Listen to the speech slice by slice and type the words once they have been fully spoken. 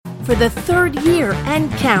For the third year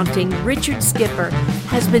and counting, Richard Skipper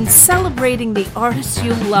has been celebrating the artists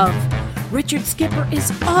you love. Richard Skipper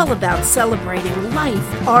is all about celebrating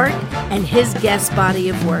life, art, and his guest body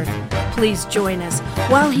of work. Please join us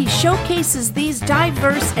while he showcases these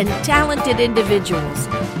diverse and talented individuals.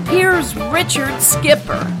 Here's Richard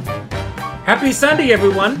Skipper. Happy Sunday,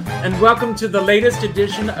 everyone, and welcome to the latest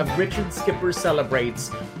edition of Richard Skipper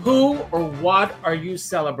Celebrates. Who or what are you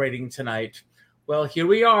celebrating tonight? Well, here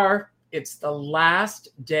we are. It's the last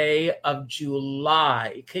day of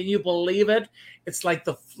July. Can you believe it? It's like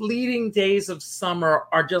the fleeting days of summer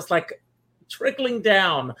are just like trickling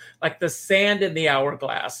down like the sand in the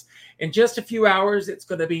hourglass. In just a few hours, it's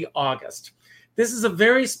going to be August. This is a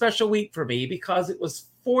very special week for me because it was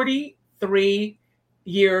 43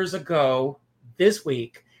 years ago this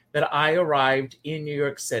week that I arrived in New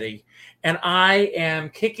York City. And I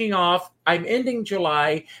am I'm ending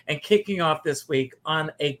July and kicking off this week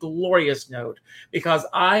on a glorious note because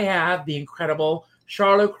I have the incredible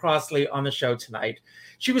Charlo Crossley on the show tonight.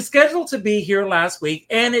 She was scheduled to be here last week,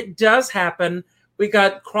 and it does happen. We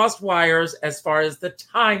got crossed wires as far as the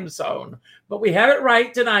time zone, but we have it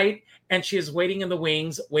right tonight, and she is waiting in the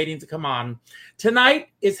wings, waiting to come on. Tonight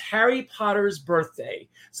is Harry Potter's birthday.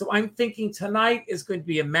 So I'm thinking tonight is going to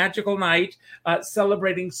be a magical night,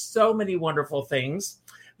 celebrating so many wonderful things.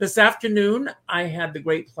 This afternoon, I had the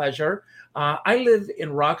great pleasure. I live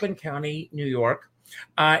in Rockland County, New York,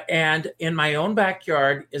 and in my own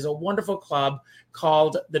backyard is a wonderful club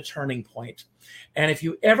called The Turning Point. And if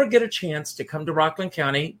you ever get a chance to come to Rockland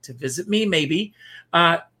County to visit me, maybe,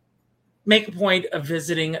 make a point of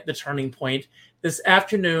visiting The Turning Point. This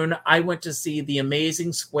afternoon, I went to see the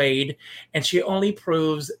amazing Suede, and she only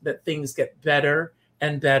proves that things get better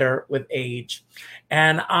and better with age.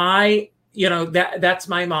 And that's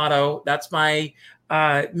my motto. That's my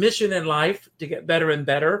mission in life, to get better and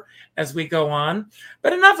better as we go on.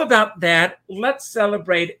 But enough about that. Let's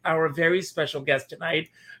celebrate our very special guest tonight.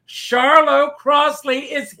 Charlo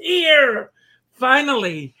Crossley is here.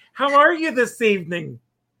 Finally. How are you this evening?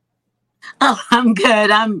 Oh, I'm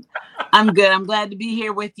good. I'm good. I'm glad to be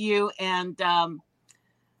here with you. And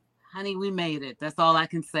honey, we made it. That's all I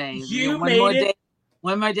can say. You made it.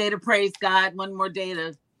 One more day to praise God. One more day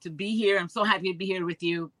to be here. I'm so happy to be here with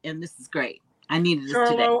you. And this is great. I needed this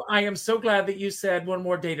today. Charlo, I am so glad that you said one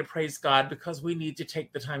more day to praise God, because we need to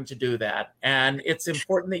take the time to do that. And it's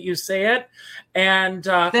important that you say it. And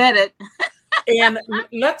said it. And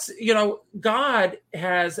God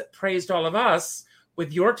has praised all of us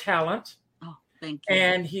with your talent. Oh, thank you.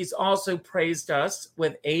 And he's also praised us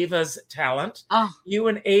with Ava's talent. Oh. You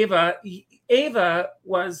and Ava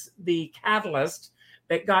was the catalyst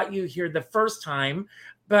that got you here the first time,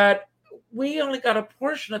 but we only got a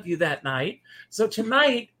portion of you that night. So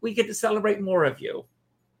tonight we get to celebrate more of you.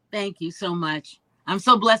 Thank you so much. I'm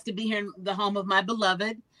so blessed to be here in the home of my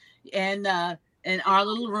beloved, and in our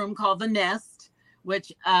little room called the Nest,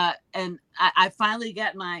 which and I finally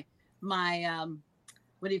got my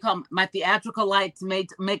what do you call them? My theatrical lights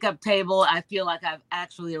makeup table. I feel like I've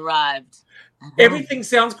actually arrived. Everything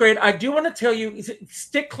sounds great. I do want to tell you,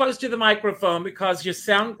 stick close to the microphone because you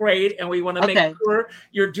sound great, and we want to make sure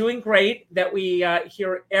you're doing great, that we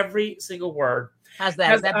hear every single word. How's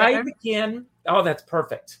that? Is that better? That's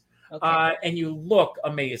perfect. Okay. And you look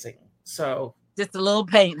amazing. So just a little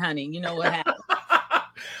paint, honey. You know what happened.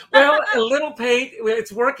 Well, a little paint.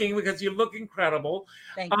 It's working because you look incredible.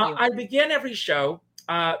 Thank you. I begin every show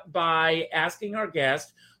by asking our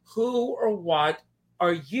guest, who or what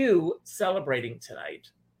are you celebrating tonight?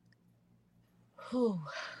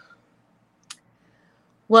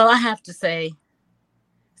 Well, I have to say,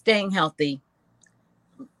 staying healthy,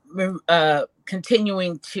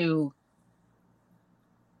 continuing to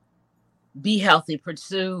be healthy,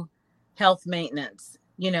 pursue health maintenance.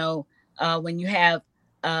 When you have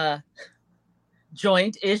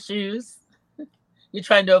joint issues, you're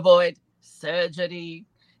trying to avoid surgery,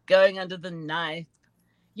 going under the knife,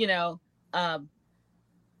 you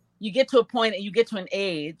get to a point and you get to an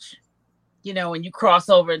age, when you cross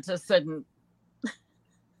over into a certain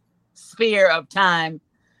sphere of time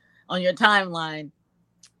on your timeline,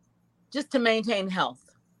 just to maintain health.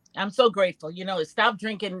 I'm so grateful, stop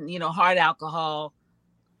drinking, hard alcohol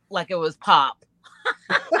like it was pop.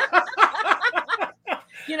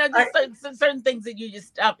 Certain things that you just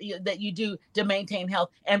stop, that you do to maintain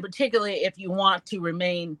health. And particularly if you want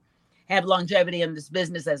to have longevity in this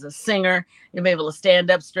business as a singer, you'll be able to stand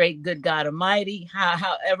up straight. Good God Almighty,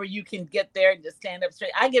 however you can get there, just stand up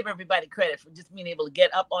straight. I give everybody credit for just being able to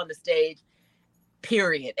get up on the stage,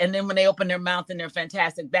 period. And then when they open their mouth and they're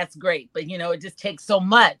fantastic, that's great. But, it just takes so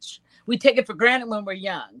much. We take it for granted when we're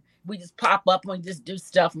young. we just pop up and we just do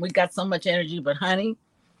stuff and we got so much energy. But honey,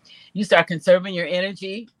 you start conserving your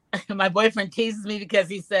energy. My boyfriend teases me because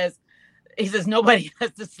he says nobody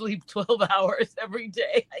has to sleep 12 hours every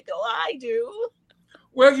day. I go, I do.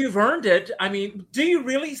 Well, you've earned it. I mean, do you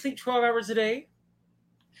really sleep 12 hours a day?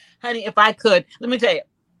 Honey, if I could, let me tell you.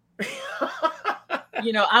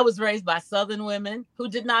 I was raised by Southern women who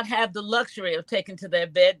did not have the luxury of taking to their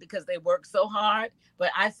bed because they work so hard.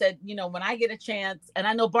 But I said, when I get a chance, and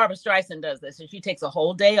I know Barbara Streisand does this, and she takes a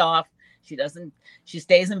whole day off. She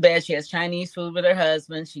stays in bed. She has Chinese food with her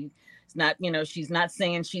husband. She's not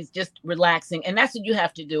singing. She's just relaxing. And that's what you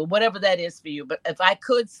have to do, whatever that is for you. But if I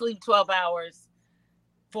could sleep 12 hours,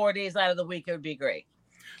 4 days out of the week, it would be great.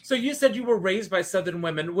 So you said you were raised by Southern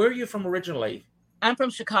women. Where are you from originally? I'm from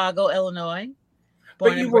Chicago, Illinois.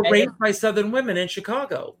 But you were raised by Southern women in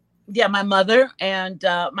Chicago. Yeah, my mother and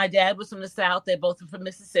my dad was from the South. They both were from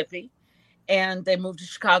Mississippi. And they moved to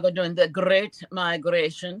Chicago during the Great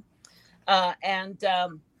Migration.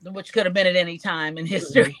 Which could have been at any time in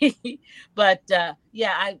history. But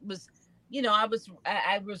I was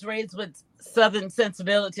raised with Southern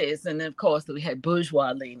sensibilities. And of course, we had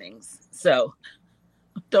bourgeois leanings. So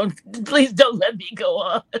please don't let me go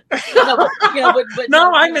on.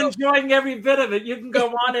 I'm enjoying every bit of it. You can go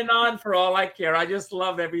on and on for all I care. I just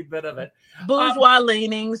love every bit of it. Bourgeois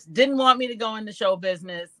leanings, didn't want me to go into show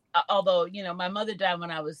business. Although, my mother died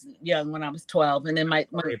when I was young, when I was 12. And then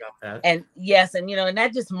Sorry about that. And yes. And, and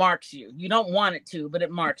that just marks you. You don't want it to, but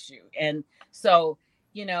it marks you. And so,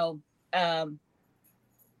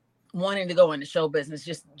 wanting to go into show business,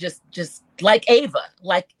 just like Ava,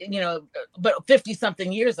 but 50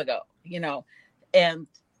 something years ago, and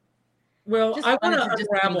well, I want to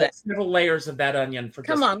unravel several layers of that onion for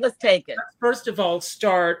Come on, let's take it. First of all,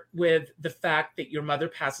 start with the fact that your mother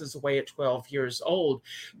passes away at 12 years old.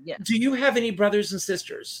 Yes. Do you have any brothers and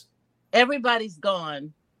sisters? Everybody's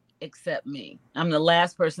gone except me. I'm the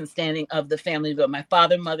last person standing of the family, but my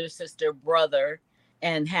father, mother, sister, brother,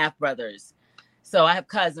 and half brothers. So I have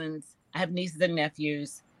cousins, I have nieces and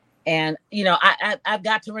nephews, and I've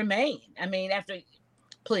got to remain. I mean, I've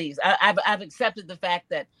accepted the fact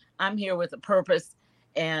that I'm here with a purpose,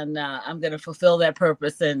 and I'm going to fulfill that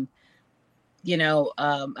purpose. And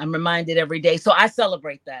I'm reminded every day. So I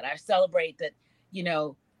celebrate that. I celebrate that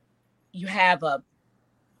you have a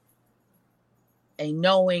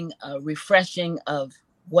knowing, a refreshing of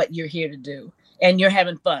what you're here to do, and you're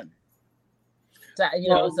having fun.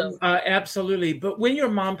 Absolutely. But when your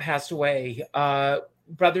mom passed away,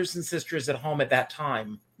 brothers and sisters at home at that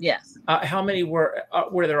time. Yes. How many were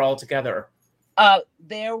there all together?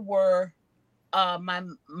 There were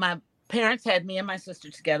my parents had me and my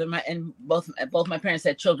sister together. Both my parents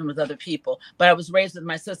had children with other people. But I was raised with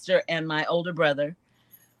my sister and my older brother,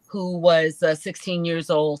 who was 16 years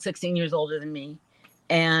older than me,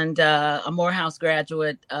 and a Morehouse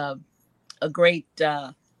graduate, a great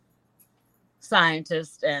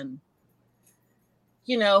scientist, and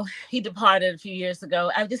he departed a few years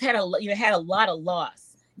ago. I just had a lot of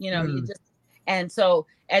loss, and so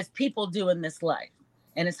as people do in this life,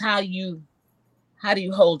 and it's how do you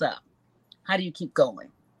hold up, how do you keep going,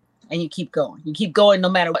 and you keep going no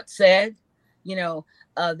matter what's said.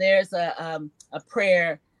 There's a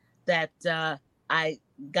prayer that I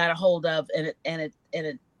got a hold of, and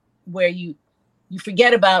it where you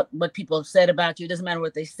forget about what people have said about you. It doesn't matter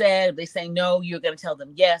what they said. If they say no, you're going to tell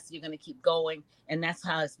them yes. You're going to keep going. And that's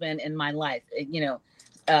how it's been in my life,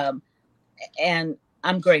 and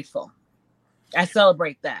I'm grateful. I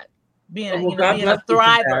celebrate that. Being a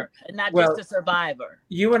thriver and not just a survivor.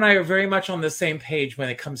 You and I are very much on the same page when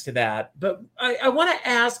it comes to that. But I want to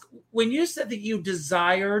ask, when you said that you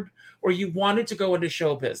desired or you wanted to go into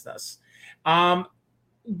show business,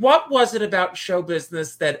 what was it about show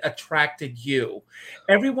business that attracted you?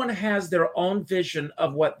 Everyone has their own vision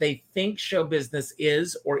of what they think show business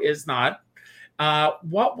is or is not.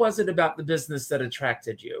 What was it about the business that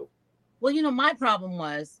attracted you? Well, my problem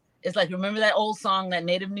it's like, remember that old song, that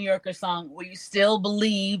Native New Yorker song, where you still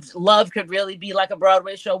believed love could really be like a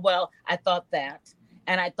Broadway show? Well, I thought that.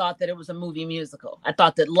 And I thought that it was a movie musical. I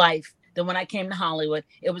thought that that when I came to Hollywood,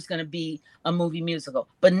 it was going to be a movie musical,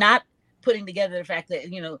 but not putting together the fact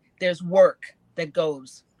that, there's work that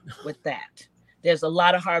goes with that. There's a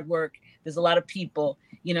lot of hard work. There's a lot of people,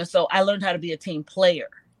 so I learned how to be a team player,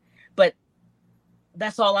 but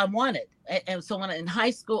that's all I wanted. And so when in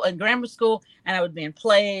high school and grammar school, and I would be in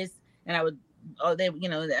plays, and I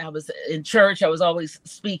was in church, I was always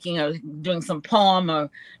speaking or doing some poem or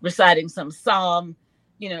reciting some psalm,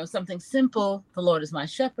 something simple. The Lord is my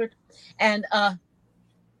shepherd. And I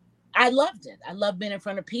loved it. I loved being in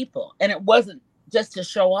front of people. And it wasn't just to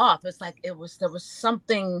show off. It's like there was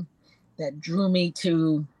something that drew me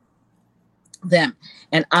to them.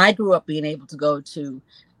 And I grew up being able to go to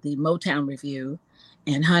the Motown Review.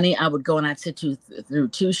 And honey, I would go and I'd sit through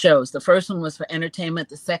 2 shows. The first one was for entertainment.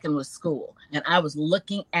 The second was school. And I was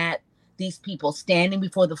looking at these people standing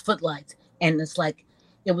before the footlights. And it's like,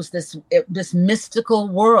 it was this mystical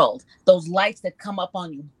world. Those lights that come up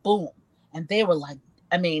on you, boom. And they were like,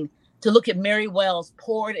 I mean, to look at Mary Wells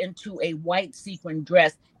poured into a white sequin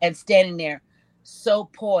dress and standing there so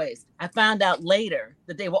poised. I found out later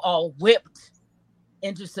that they were all whipped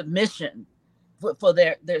into submission for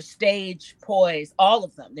their stage poise, all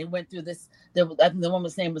of them. They went through this. I think the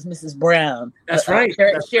woman's name was Mrs. Brown. That's right.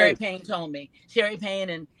 Sherry Payne told me. Sherry Payne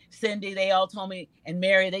and Cindy, they all told me, and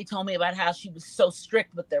Mary, they told me about how she was so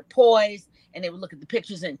strict with their poise. And they would look at the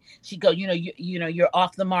pictures and she'd go, you're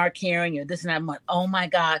off the mark here and you're this and that. I'm like, oh my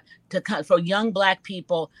God, for young Black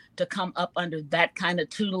people to come up under that kind of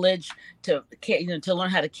tutelage, to learn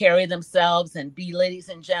how to carry themselves and be ladies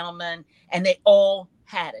and gentlemen. And they all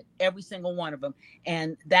had it, every single one of them.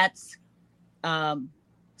 And that's,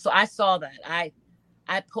 so I saw that. I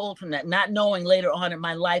pulled from that, not knowing later on in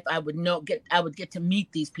my life, I would get to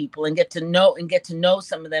meet these people and get to know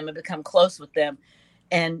some of them and become close with them.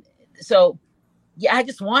 And so, yeah, I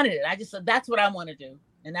just wanted it. I just said, that's what I want to do.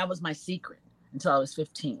 And that was my secret until I was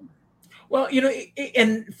 15. Well,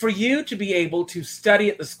 and for you to be able to study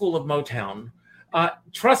at the School of Motown,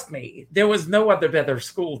 trust me, there was no other better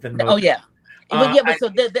school than Motown. Oh, yeah. So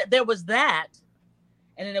there was that.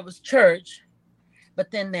 And then there was church. But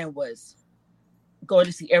then there was going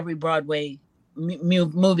to see every Broadway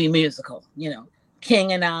movie musical,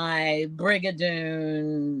 King and I,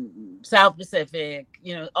 Brigadoon, South Pacific,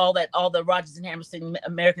 all the Rodgers and Hammerstein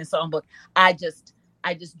American Songbook. I just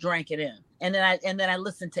drank it in. And then I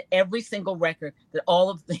listened to every single record that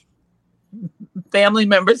all of the family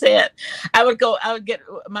members had.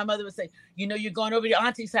 My mother would say, you're going over to your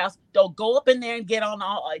auntie's house. Don't go up in there and get in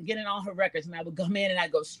all her records. And I would come in and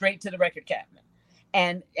I'd go straight to the record cabinet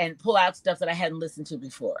and pull out stuff that I hadn't listened to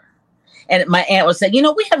before. And my aunt would say,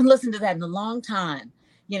 we haven't listened to that in a long time,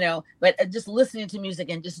 but just listening to music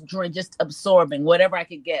and just absorbing whatever I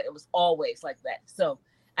could get. It was always like that. So,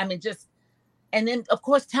 and then of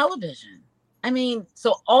course, television.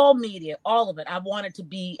 So all media, all of it, I wanted to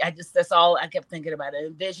be, that's all I kept thinking about it,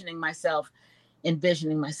 envisioning myself, and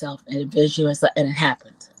it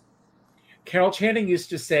happened. Carol Channing used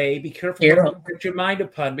to say, be careful to put your mind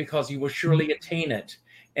upon because you will surely attain it.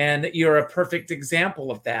 And you're a perfect example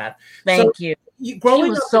of that. Thank you. She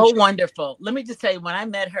was so wonderful. Let me just say, when I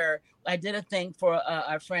met her, I did a thing for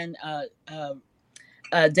our friend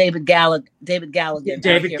David Galligan. David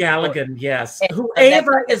Galligan, yes. Who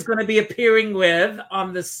Ava is going to be appearing with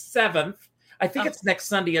on the 7th. I think it's next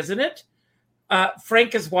Sunday, isn't it?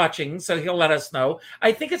 Frank is watching, so he'll let us know.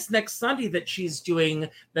 I think it's next Sunday that she's doing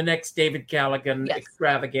the next David Galligan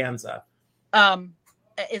extravaganza.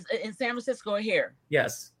 Is in San Francisco or here?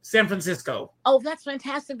 Yes, San Francisco. Oh, that's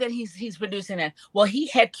fantastic that he's producing that. Well, he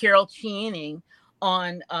had Carol Channing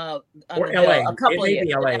on or LA. A couple of years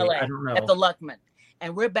LA. I don't know. At the Luckman,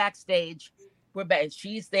 and we're backstage.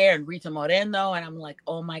 She's there, and Rita Moreno, and I'm like,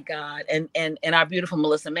 oh my God, and our beautiful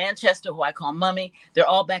Melissa Manchester, who I call Mummy. They're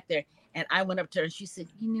all back there, and I went up to her and she said,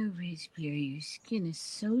 Raspberry, your skin is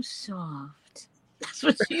so soft. That's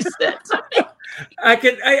what she said to me. I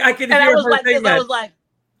can hear her saying that. I was like,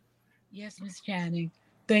 yes, Miss Channing.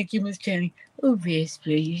 Thank you, Miss Channing. Oh,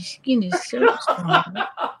 Raspberry, your skin is so strong.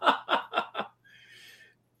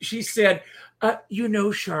 She said,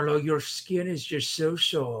 Charlo, your skin is just so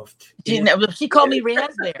soft. She called me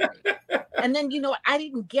Raspberry. And then, I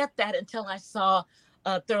didn't get that until I saw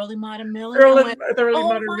Thoroughly Modern Millie. Thoroughly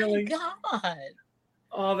Modern Millie. Oh, my God.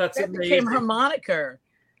 Oh, that's that amazing. Became her moniker.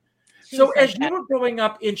 So as you were growing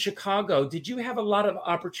up in Chicago, did you have a lot of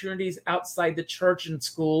opportunities outside the church and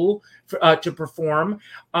school to perform?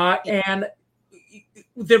 And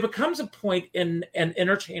there becomes a point in an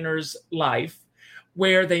entertainer's life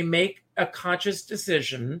where they make a conscious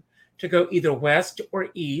decision to go either west or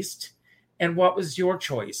east. And what was your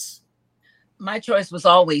choice? My choice was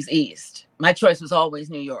always east. My choice was always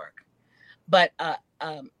New York. But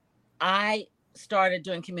I started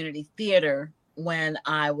doing community theater when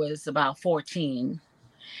I was about 14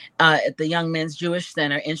 at the Young Men's Jewish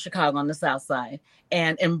Center in Chicago on the South Side,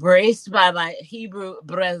 and embraced by my Hebrew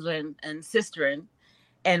brethren and sisterin,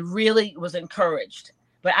 and really was encouraged.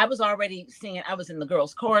 But I was already singing. I was in the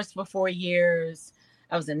girls' chorus for 4 years.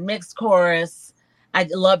 I was in mixed chorus. I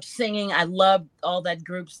loved singing. I loved all that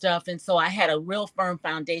group stuff. And so I had a real firm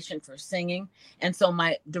foundation for singing. And so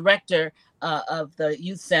my director of the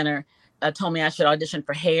youth center told me I should audition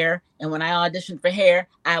for hair. And when I auditioned for hair,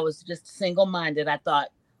 I was just single-minded. I thought,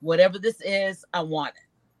 whatever this is, I want it.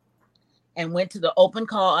 And went to the open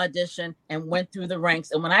call audition and went through the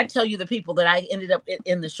ranks. And when I tell you the people that I ended up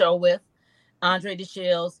in the show with, Andre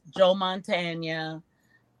DeShields, Joe Montana,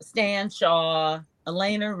 Stan Shaw,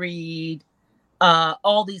 Elena Reed,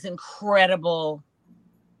 all these incredible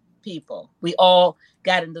people. We all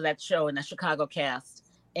got into that show in the Chicago cast.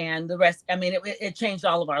 And the rest, I mean, it changed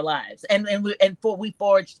all of our lives. And we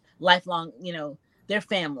forged lifelong, their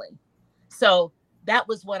family. So that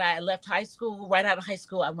was what I left high school. Right out of high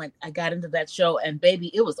school, I got into that show, and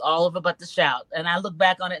baby, it was all over but the shout. And I look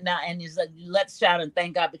back on it now, and it's like, let's shout and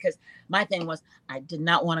thank God, because my thing was, I did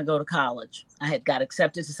not want to go to college. I had got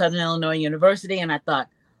accepted to Southern Illinois University, and I thought,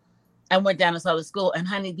 I went down and saw the school, and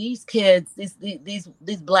honey, these kids, these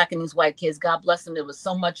Black and these white kids, God bless them, there was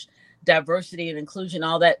so much diversity and inclusion,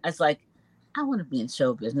 all that. I was like, I want to be in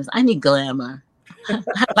show business. I need glamour. I'd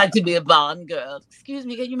like to be a Bond girl. Excuse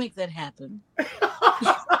me, can you make that happen? You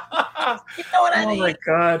know what I mean? Oh my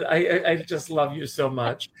God, I just love you so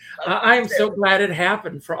much. I am so glad it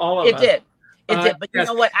happened for all of us. It did. But yes. You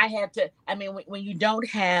know what? I had to. I mean, when you don't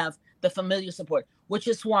have the familiar support, which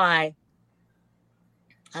is why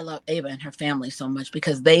I love Ava and her family so much,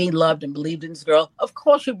 because they loved and believed in this girl. Of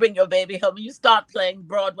course, you bring your baby home and you start playing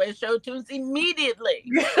Broadway show tunes immediately.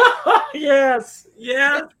 Yes.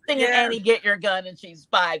 Singing Annie, Get Your Gun, and she's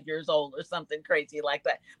 5 years old or something crazy like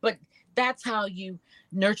that. But that's how you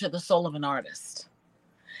nurture the soul of an artist.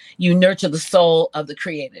 You nurture the soul of the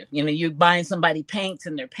creative. You're buying somebody paints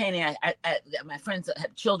and they're painting. I my friends that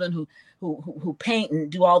have children who paint and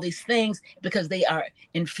do all these things because they are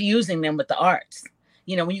infusing them with the arts.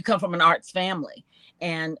 When you come from an arts family.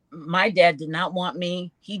 And my dad did not want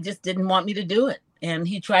me. He just didn't want me to do it. And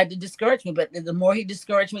he tried to discourage me. But the more he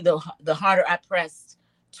discouraged me, the harder I pressed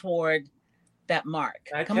toward that mark.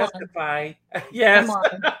 I testify. Yes.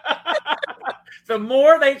 The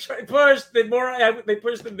more they push, the more they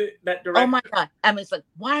push in that direction. Oh my God. I mean, it's like,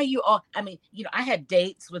 why are you all? I mean, I had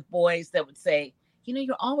dates with boys that would say,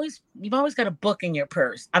 you've always got a book in your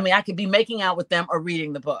purse. I mean, I could be making out with them or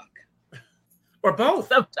reading the book. Or both.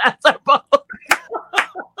 Sometimes or both.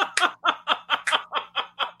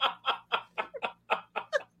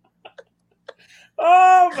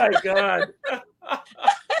 Oh my God.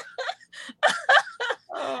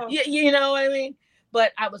 You know what I mean?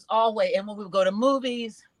 But I was always, and when we would go to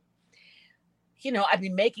movies, I'd be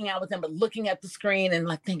making out with them, but looking at the screen and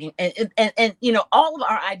like thinking, and all of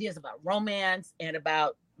our ideas about romance and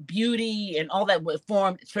about beauty and all that was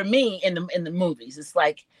formed for me in the movies. It's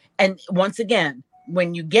like, and once again,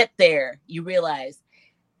 when you get there, you realize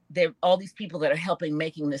there are all these people that are helping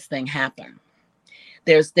making this thing happen.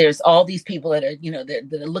 There's all these people that are,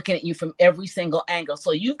 that are looking at you from every single angle.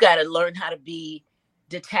 So you've got to learn how to be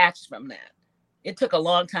detached from that. It took a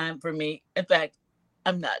long time for me. In fact,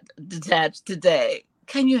 I'm not detached today.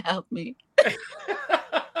 Can you help me?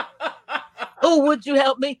 Oh, would you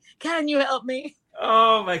help me? Can you help me?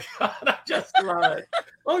 Oh my God, I just love it.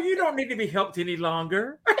 Oh, you don't need to be helped any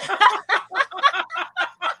longer. That's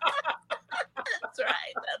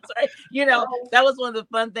right. That was one of the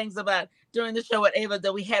fun things about doing the show at Ava,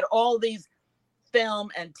 that we had all these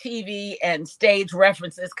film and TV and stage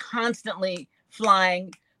references constantly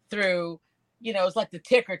flying through. It's like the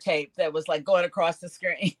ticker tape that was like going across the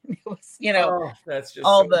screen. It was, Oh, that's just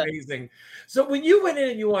so amazing. So when you went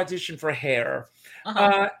in and you auditioned for hair,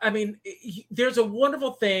 I mean, there's a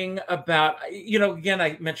wonderful thing about, again,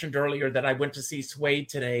 I mentioned earlier that I went to see Suede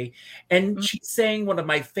today, and she sang one of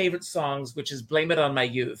my favorite songs, which is Blame It on My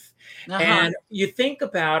Youth. And you think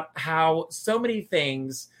about how so many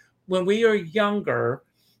things when we are younger,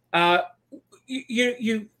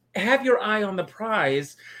 you have your eye on the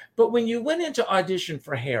prize. But when you went into audition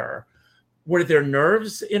for hair, were there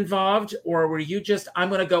nerves involved, or were you just, I'm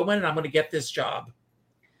going to go in and I'm going to get this job?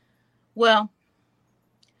 Well,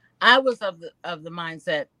 I was of the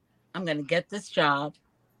mindset, I'm going to get this job.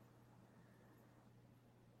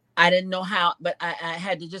 I didn't know how, but I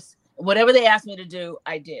had to just, whatever they asked me to do,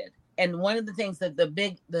 I did. And one of the things that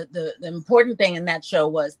the important thing in that show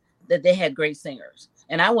was that they had great singers.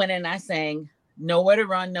 And I went in and I sang Nowhere to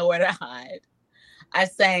Run, Nowhere to Hide. I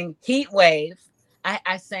sang Heat Wave.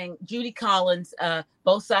 I sang Judy Collins,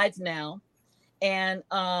 Both Sides Now. And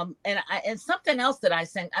something else that I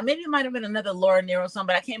sang. Maybe it might have been another Laura Nero song,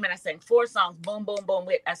 but I came in, I sang 4 songs, boom, boom, boom.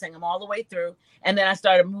 I sang them all the way through. And then I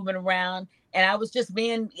started moving around. And I was just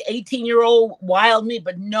being 18-year-old wild me,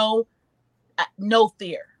 but no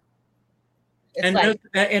fear. And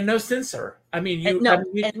no censor. I mean,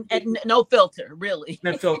 and no filter, really.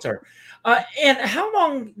 No filter. And how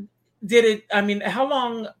long how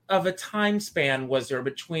long of a time span was there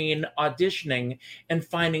between auditioning and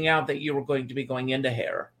finding out that you were going to be going into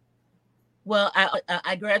hair? Well,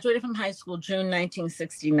 I graduated from high school June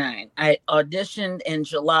 1969. I auditioned in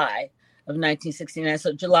July of 1969.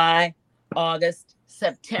 So July, August,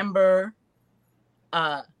 September,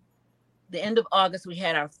 the end of August, we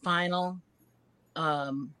had our final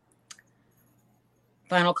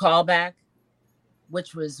callback,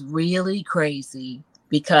 which was really crazy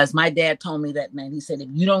because my dad told me that night, he said, if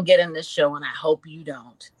you don't get in this show, and I hope you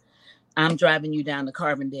don't, I'm driving you down to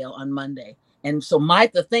Carbondale on Monday. And so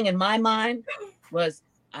the thing in my mind was,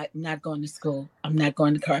 I'm not going to school. I'm not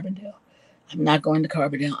going to Carbondale. I'm not going to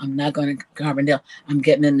Carbondale. I'm not going to Carbondale. I'm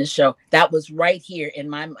getting in this show. That was right here in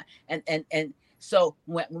my mind. And so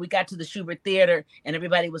when we got to the Schubert Theater and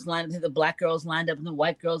everybody was lined up, the black girls lined up and the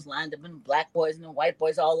white girls lined up and the black boys and the white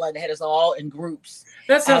boys all lined up. They had us all in groups.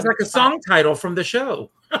 That sounds like a song title from the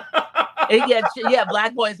show. Yeah,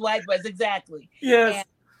 black boys, white boys, exactly. Yes.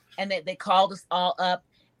 And they called us all up.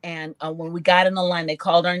 And when we got in the line, they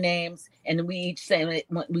called our names, and we each sang.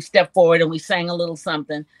 We stepped forward and we sang a little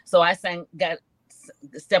something. So I stepped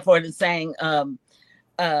forward and sang a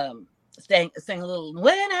little.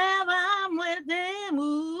 Whenever I'm with them,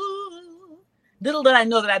 ooh. Little did I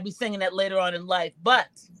know that I'd be singing that later on in life, but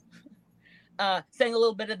sang a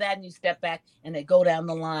little bit of that, and you step back, and they go down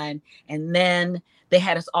the line, and then they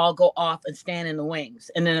had us all go off and stand in the wings,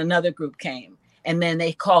 and then another group came. And then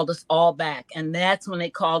they called us all back. And that's when they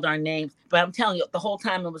called our names. But I'm telling you, the whole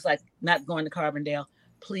time it was like, not going to Carbondale.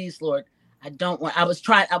 Please, Lord, I don't want. I was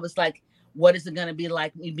like, what is it going to be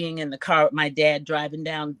like me being in the car with my dad driving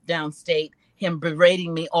downstate, him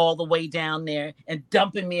berating me all the way down there and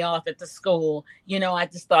dumping me off at the school. I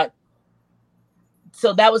just thought,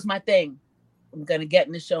 so that was my thing. I'm going to get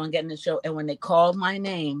in the show and get in the show. And when they called my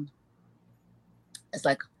name, it's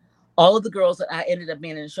like, all of the girls that I ended up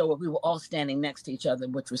being in the show, we were all standing next to each other,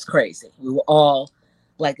 which was crazy. We were all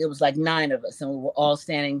it was like 9 of us, and we were all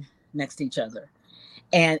standing next to each other.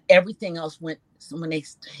 And everything else went, so when he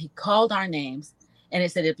called our names, and he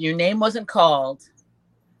said, if your name wasn't called,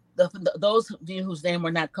 those of you whose name were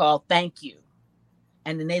not called, thank you.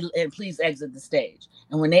 And then and please exit the stage.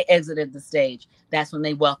 And when they exited the stage, that's when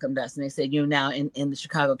they welcomed us. And they said, you're now in the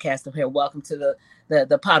Chicago cast of Hair. Welcome to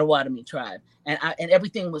the Potawatomi tribe. And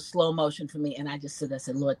everything was slow motion for me. And I just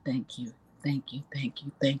said, Lord, thank you. Thank you. Thank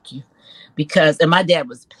you. Thank you. And my dad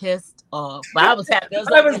was pissed off. But I was happy.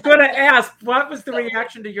 I was going to ask, what was the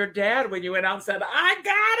reaction to your dad when you went out and said, I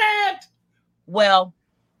got it? Well,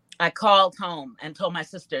 I called home and told my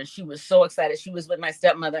sister, and she was so excited. She was with my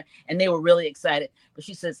stepmother, and they were really excited. But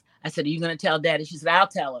I said, are you going to tell Daddy? She said, I'll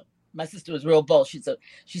tell him. My sister was real bold.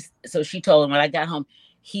 So she told him when I got home.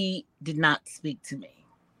 He did not speak to me.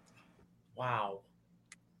 Wow.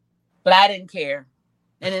 But I didn't care.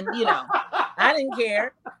 And then, I didn't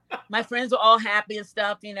care. My friends were all happy and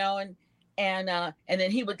stuff, and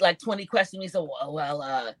then he would 20 question me. So,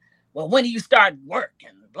 well, when do you start work?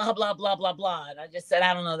 And blah, blah, blah, blah, blah. And I just said,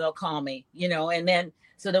 I don't know. They'll call me, and then,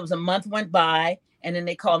 so there was a month went by, and then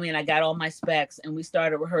they called me and I got all my specs, and we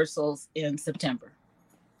started rehearsals in September.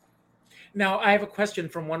 Now, I have a question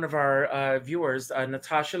from one of our viewers,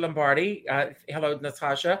 Natasha Lombardi. Hello,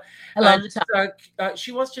 Natasha. Hello, Natasha.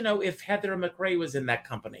 She wants to know if Heather McRae was in that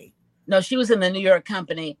company. No, she was in the New York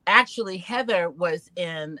company. Actually, Heather was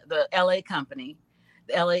in the LA company.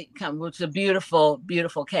 The LA company, which is a beautiful,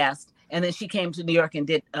 beautiful cast. And then she came to New York and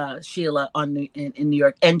did Sheila in New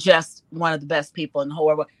York, and just one of the best people in the whole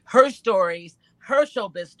world. Her stories, her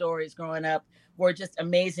showbiz stories growing up were just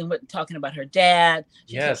amazing. With talking about her dad,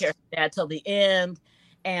 she took care of her dad till the end,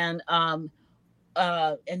 and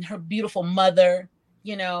her beautiful mother.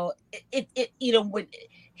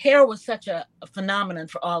 Hair was such a phenomenon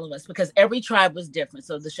for all of us because every tribe was different.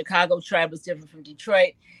 So the Chicago tribe was different from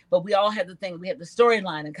Detroit, but we all had we had the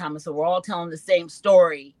storyline in common. So we're all telling the same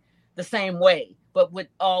story the same way, but with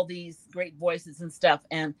all these great voices and stuff.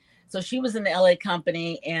 And so she was in the LA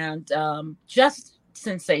company, and just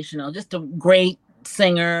sensational, just a great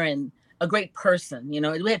singer and a great person.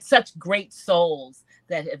 We had such great souls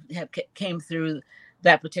that have came through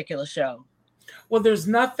that particular show. Well, there's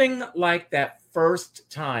nothing like that first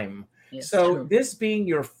time. Yes, so true. This being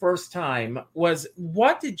your first time,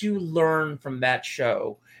 what did you learn from that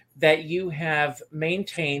show that you have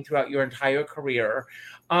maintained throughout your entire career?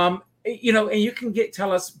 And you can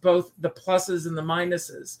tell us both the pluses and the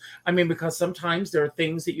minuses. I mean, because sometimes there are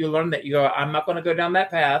things that you learn that you go, I'm not going to go down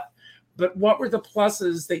that path. But what were the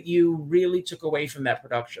pluses that you really took away from that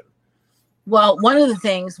production? Well, one of the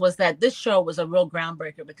things was that this show was a real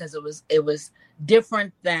groundbreaker because it was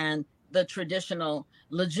different than the traditional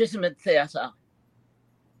legitimate theater.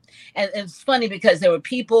 And it's funny because there were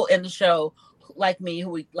people in the show like me who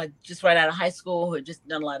were like just right out of high school who had just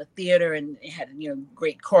done a lot of theater and had,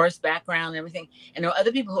 great chorus background and everything. And there were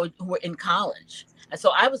other people who were in college. And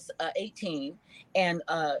so I was 18, and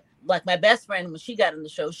like my best friend, when she got in the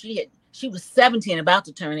show, she was 17, about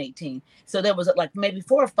to turn 18. So there was like maybe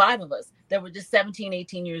 4 or 5 of us that were just 17,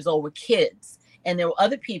 18 years old, were kids. And there were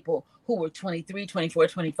other people who were 23, 24,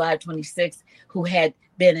 25, 26, who had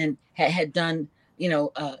been in, had done,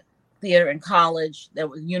 theater in college. There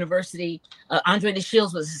was university. Andre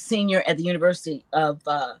DeShields was a senior at the University of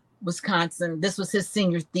Wisconsin. This was his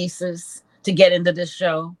senior thesis to get into this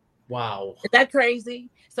show. Wow. Is that crazy?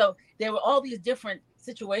 So there were all these different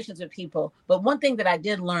situations with people. But one thing that I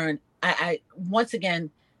did learn, I once again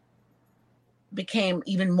became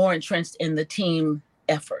even more entrenched in the team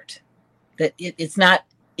effort. That it's not,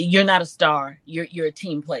 you're not a star, you're a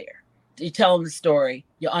team player. You're telling the story,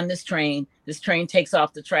 you're on this train takes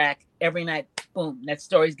off the track every night, boom, that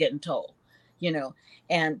story's getting told,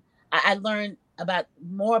 and I learned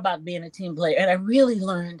more about being a team player. And I really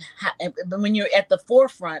learned how, when you're at the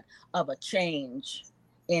forefront of a change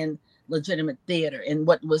in legitimate theater, in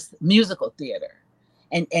what was musical theater,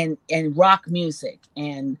 and rock music,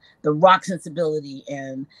 and the rock sensibility,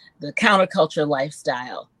 and the counterculture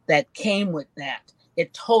lifestyle that came with that,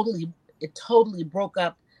 it totally broke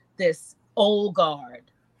up this old guard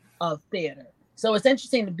of theater. So it's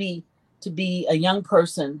interesting to be a young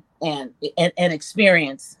person and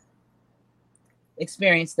experience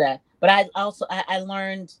that. But I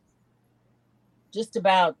learned just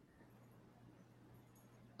about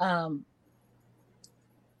that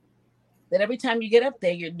every time you get up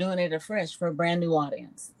there, you're doing it afresh for a brand new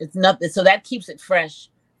audience. It's nothing, so that keeps it fresh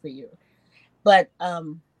for you. But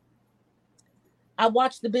I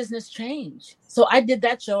watched the business change. So I did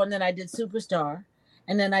that show, and then I did Superstar,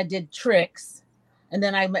 and then I did Tricks, and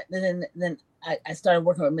then I started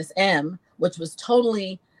working with Miss M, which was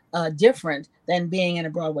totally different than being in a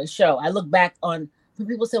Broadway show. I look back on, when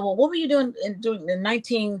people say, well, what were you doing in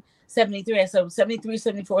 1973? I said, 73,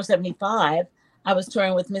 74, 75, I was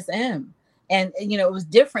touring with Miss M. And, it was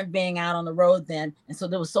different being out on the road then. And so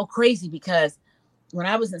that was so crazy, because when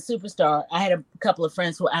I was in Superstar, I had a couple of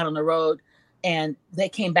friends who were out on the road, and they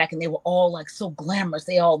came back and they were all like so glamorous.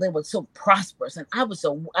 They were so prosperous. And I was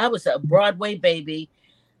a Broadway baby,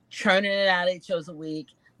 churning it out 8 shows a week,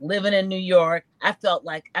 living in New York. I felt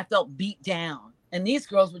beat down. And these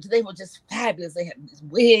girls they were just fabulous. They had these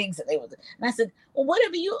wigs, and I said, well,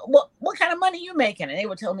 what kind of money are you making? And they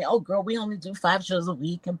were telling me, oh girl, we only do 5 shows a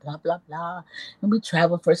week and blah, blah, blah. And we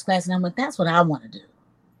travel first class. And I'm like, that's what I want to do.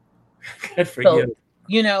 Good for you.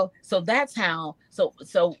 So that's how,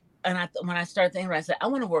 and when I started thinking about it, I said, I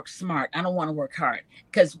want to work smart. I don't want to work hard,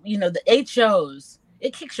 because, the 8 shows,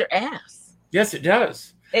 it kicks your ass. Yes, it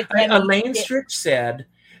does. Elaine Stritch said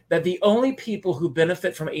that the only people who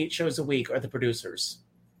benefit from 8 shows a week are the producers.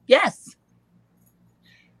 Yes.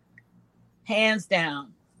 Hands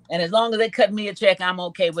down. And as long as they cut me a check, I'm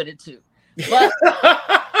okay with it too. But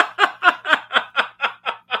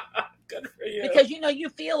good for you. Because, you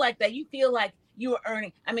feel like that. You feel like you are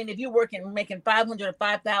earning. I mean, if you're making $500 or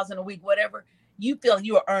 $5,000 a week, whatever, you feel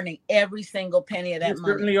you are earning every single penny of that money. You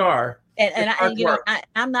certainly are. And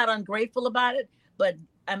I'm not ungrateful about it, but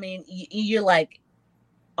I mean, you're like,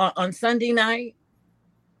 on Sunday night,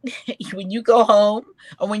 when you go home,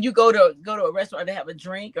 or when you go to a restaurant to have a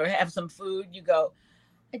drink or have some food, you go,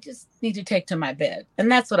 I just need to take to my bed. And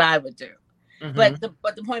that's what I would do. Mm-hmm.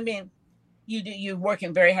 But the point being, you're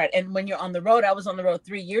working very hard. And when you're on the road, I was on the road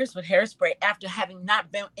 3 years with Hairspray after having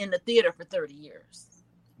not been in the theater for 30 years.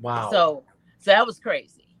 Wow. So that was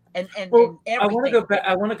crazy. And I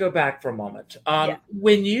want to go back for a moment.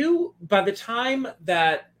 When by the time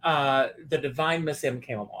that the Divine Miss M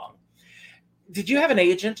came along, did you have an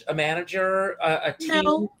agent, a manager, a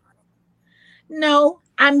team? No,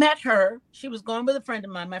 I met her. She was going with a friend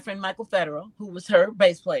of mine, my friend Michael Federal, who was her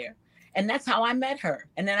bass player. And that's how I met her.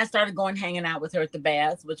 And then I started hanging out with her at the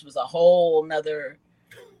Baths, which was a whole nother,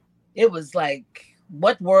 it was like,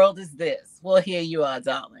 what world is this? Well, here you are,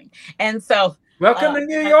 darling. And so welcome to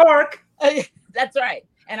New York. That's right.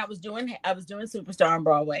 And I was doing Superstar on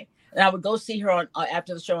Broadway, and I would go see her on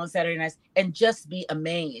after the show on Saturday nights, and just be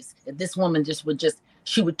amazed that this woman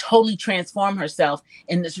she would totally transform herself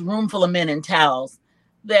in this room full of men in towels,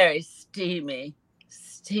 very steamy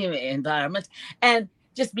environment, and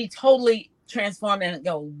just be totally transformed and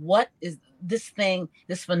go, what is this thing,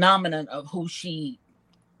 this phenomenon of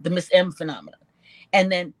the Miss M phenomenon?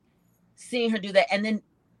 And then seeing her do that, and then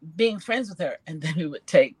being friends with her, and then we would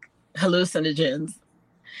take hallucinogens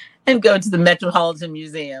and go to the Metropolitan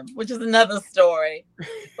Museum, which is another story.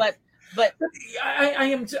 But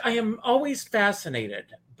I am always fascinated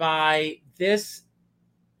by this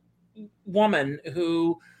woman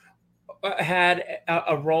who had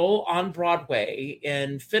a role on Broadway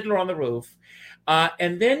in Fiddler on the Roof,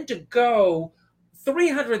 and then to go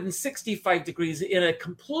 365 degrees in a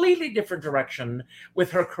completely different direction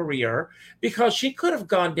with her career, because she could have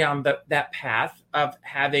gone down that path of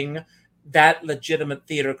having that legitimate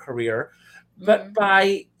theater career, but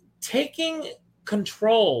by taking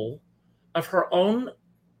control of her own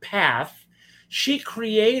path, she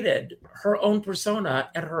created her own persona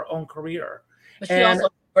and her own career. But she also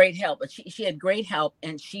had great help. But she had great help,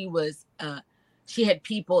 and she had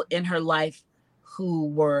people in her life who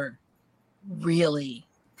were really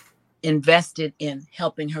invested in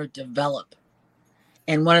helping her develop.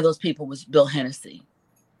 And one of those people was Bill Hennessy,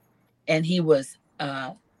 and he was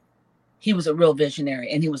a real visionary,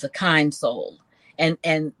 and he was a kind soul, and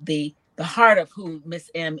the heart of who Miss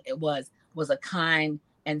M was a kind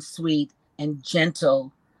and sweet and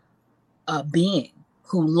gentle being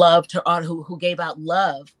who loved her art, who gave out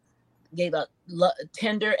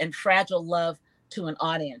tender and fragile love to an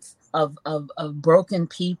audience of broken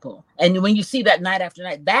people. And when you see that night after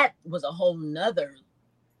night, that was a whole nother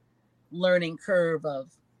learning curve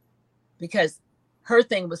because her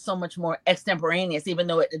thing was so much more extemporaneous, even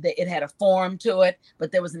though it had a form to it,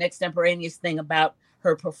 but there was an extemporaneous thing about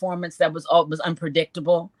her performance that was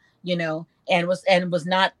unpredictable, and was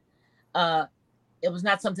not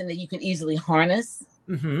something that you can easily harness.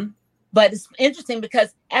 Mm-hmm. But it's interesting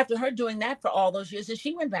because after her doing that for all those years,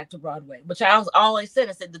 she went back to Broadway, which I always said.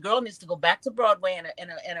 I said the girl needs to go back to Broadway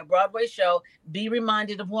in a Broadway show, be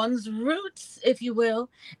reminded of one's roots, if you will,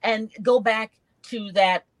 and go back to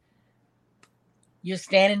that. You're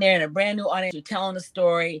standing there in a brand new audience. You're telling a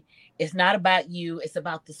story. It's not about you. It's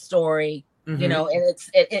about the story. Mm-hmm. And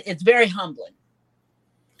it's very humbling.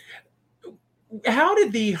 How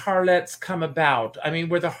did the Harlettes come about? I mean,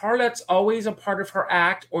 were the Harlettes always a part of her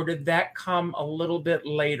act, or did that come a little bit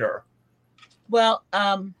later? Well,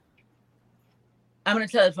 I'm going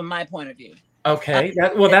to tell it from my point of view. Okay.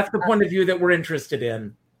 That's the point of view that we're interested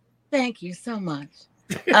in. Thank you so much.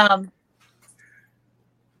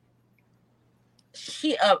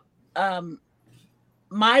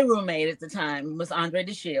 My roommate at the time was Andre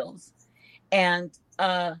DeShields, and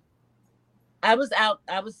I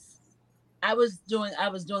was doing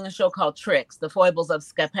a show called Tricks, The Foibles of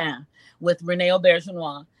Scapin, with Renee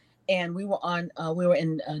Aubergenois, and we were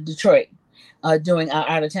in Detroit doing our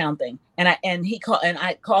out of town thing, and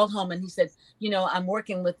I called home and he said, I'm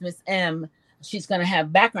working with Miss M. She's going to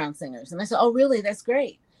have background singers, and I said, oh really? That's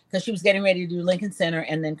great, because she was getting ready to do Lincoln Center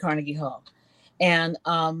and then Carnegie Hall, and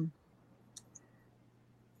so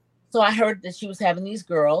I heard that she was having these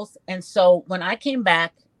girls, and so when I came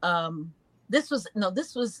back. This was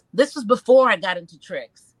before I got into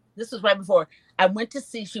Tricks. This was right before I went to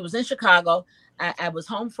see. She was in Chicago. I was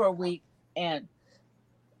home for a week, and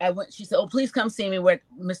she said, "Oh, please come see me with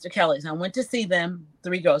Mr. Kelly's." And I went to see them.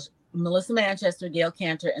 3 girls: Melissa Manchester, Gail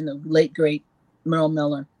Cantor, and the late great Merle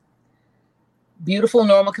Miller. Beautiful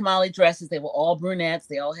Norma Kamali dresses. They were all brunettes.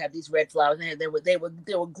 They all had these red flowers. They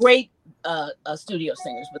were great studio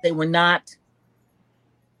singers, but they were not.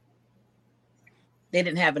 They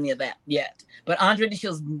didn't have any of that yet. But Andre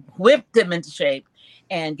DeShields whipped them into shape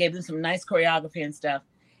and gave them some nice choreography and stuff.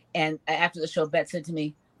 And after the show, Bette said to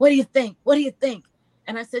me, "What do you think? What do you think?"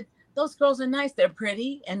 And I said, "Those girls are nice. They're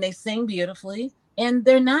pretty and they sing beautifully and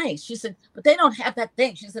they're nice." She said, "But they don't have that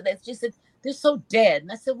thing." She said, "They're so dead."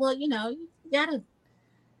 And I said, "Well, you gotta,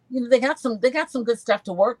 they got some good stuff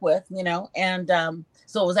to work with, And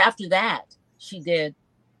so it was after that she did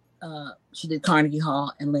Carnegie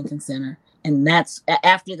Hall and Lincoln Center. And that's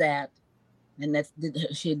after that, and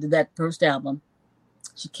she did that first album.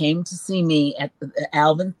 She came to see me at the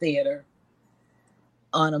Alvin Theater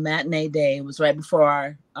on a matinee day. It was right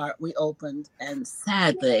before we opened, and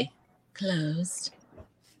sadly closed.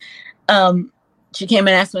 She came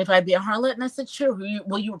and asked me if I'd be a harlot, and I said, "Sure.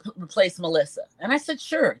 Will you replace Melissa?" And I said,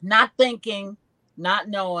 "Sure," not thinking, not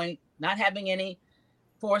knowing, not having any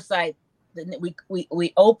foresight.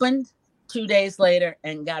 We opened 2 days later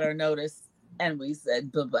and got our notice. And we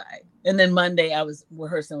said bye-bye. And then Monday I was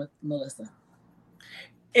rehearsing with Melissa.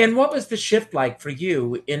 And what was the shift like for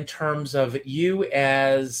you in terms of you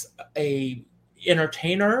as a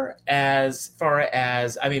entertainer, as far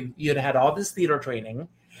as, I mean, you'd had all this theater training,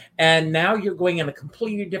 and now you're going in a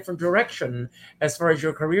completely different direction as far as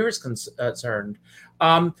your career is concerned.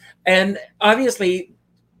 And obviously,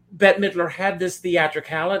 Bette Midler had this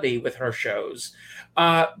theatricality with her shows,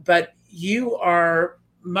 but you are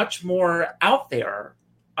much more out there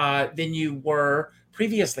than you were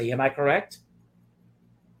previously. Am I correct?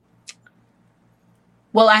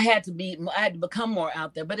 Well, I had to become more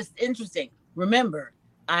out there, but it's interesting. Remember,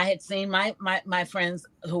 I had seen my friends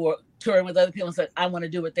who were touring with other people and said, I want to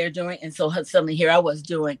do what they're doing. And so suddenly here I was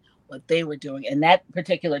doing what they were doing. And that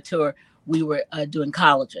particular tour, we were doing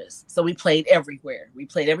colleges. So we played everywhere. We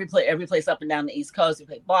played every place up and down the East Coast. We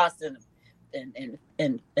played Boston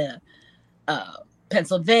and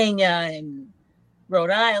Pennsylvania and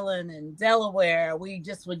Rhode Island and Delaware. We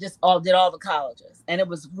just all did all the colleges. And it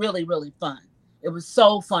was really, really fun. It was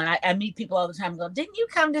so fun. I meet people all the time and go, didn't you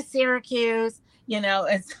come to Syracuse?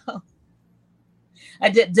 And so I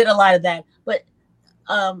did a lot of that. But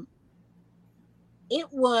it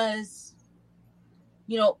was,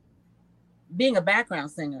 being a background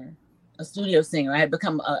singer, a studio singer, I had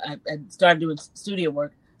I started doing studio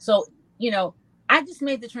work. So, I just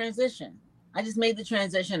made the transition.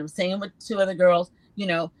 Of singing with two other girls.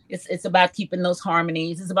 It's about keeping those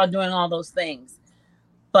harmonies. It's about doing all those things.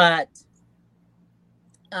 But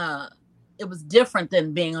it was different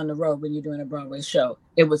than being on the road when you're doing a Broadway show.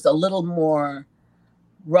 It was a little more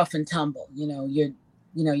rough and tumble. You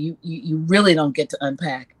really don't get to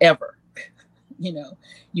unpack ever.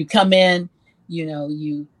 You come in,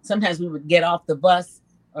 sometimes we would get off the bus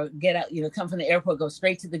or get out, come from the airport, go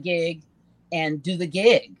straight to the gig and do the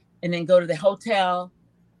gig and then go to the hotel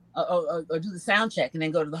or do the sound check and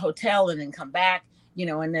then go to the hotel and then come back,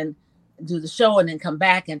 and then do the show and then come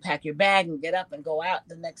back and pack your bag and get up and go out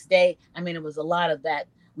the next day. I mean, it was a lot of that.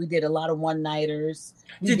 We did a lot of one-nighters.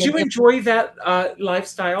 Did you enjoy that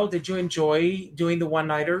lifestyle? Did you enjoy doing the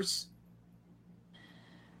one-nighters?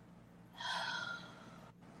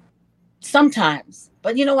 Sometimes.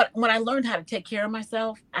 But you know what? When I learned how to take care of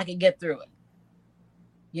myself, I could get through it.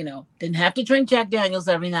 Didn't have to drink Jack Daniels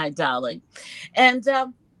every night, darling. And,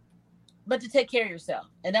 but to take care of yourself.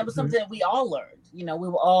 And that was something that we all learned. We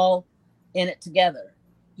were all in it together,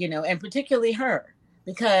 and particularly her,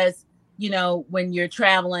 because, when you're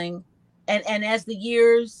traveling and as the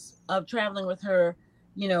years of traveling with her,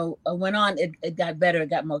 went on, it got better. It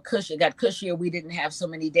got more cushy. It got cushier. We didn't have so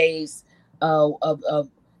many days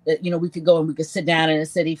we could go and we could sit down in a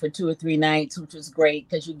city for 2 or 3 nights, which was great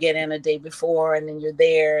because you get in a day before and then you're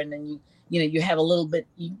there and then you have a little bit,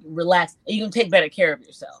 you relax and you can take better care of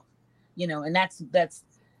yourself, and that's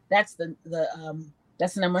the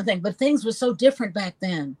number one thing. But things were so different back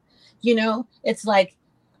then. It's like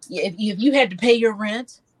if you had to pay your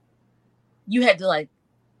rent, you had to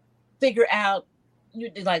figure out, you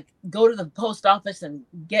go to the post office and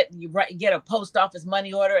get a post office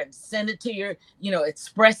money order and send it to your,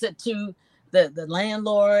 express it to the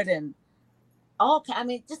landlord and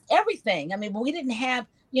just everything. But we didn't have,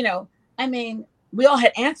 we all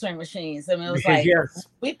had answering machines. It was like, yes.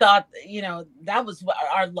 We thought, that was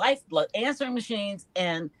our lifeblood, answering machines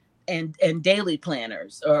and daily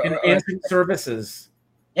planners and answering services.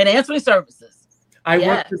 And answering services. I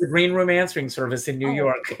worked for the Green Room Answering Service in New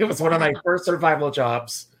York. It was one of my first survival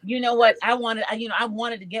jobs. You know what? I wanted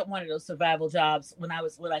to get one of those survival jobs when I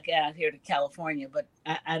got out here to California, but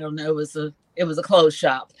I don't know. It was a closed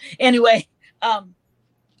shop. Anyway,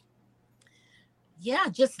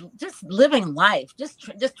 just living life, just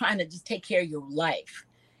trying to just take care of your life,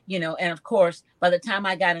 and of course, by the time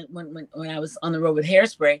I got it, when I was on the road with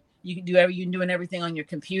Hairspray, you can doing everything on your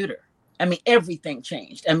computer. Everything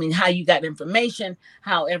changed. How you got information,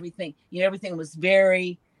 how everything, everything was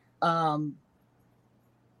very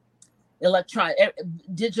electronic,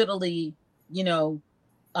 digitally,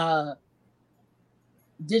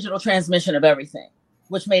 digital transmission of everything,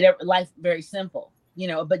 which made life very simple,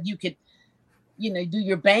 but you could, do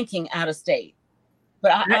your banking out of state.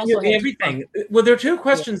 But I also everything. Well, there are 2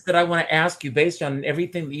 questions that I want to ask you based on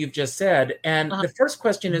everything that you've just said. And the first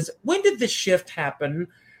question is, when did the shift happen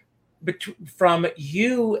from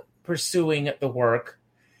you pursuing the work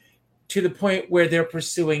to the point where they're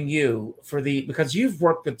pursuing you because you've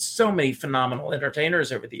worked with so many phenomenal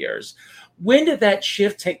entertainers over the years? When did that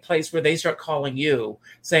shift take place where they start calling you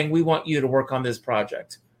saying, we want you to work on this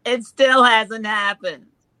project? It still hasn't happened.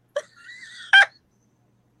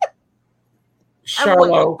 Charlo, I'm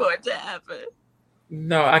waiting for it to happen.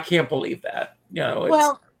 No, I can't believe that.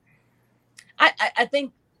 Well, I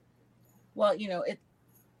think,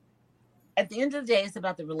 at the end of the day, it's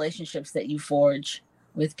about the relationships that you forge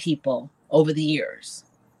with people over the years.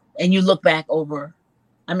 And you look back over,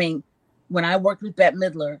 when I worked with Bette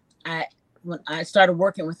Midler, when I started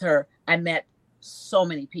working with her, I met so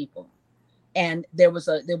many people. And there was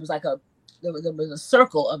a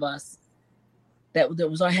circle of us that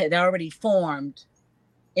had already formed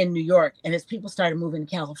in New York, and as people started moving to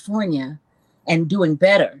California and doing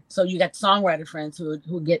better, so you got songwriter friends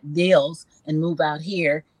who get deals and move out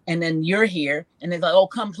here, and then you're here, and they're like, "Oh,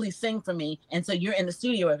 come please sing for me," and so you're in the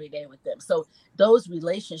studio every day with them. So those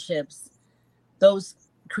relationships, those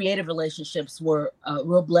creative relationships, were a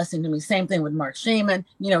real blessing to me. Same thing with Mark Shaman.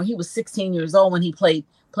 He was 16 years old when he played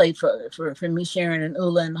for me, Sharon, and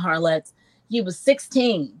Ula and the Harlettes. He was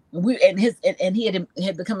 16. And he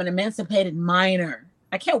had become an emancipated minor.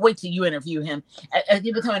 I can't wait till you interview him.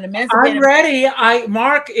 He become an emancipated. I'm ready.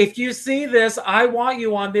 Mark, if you see this, I want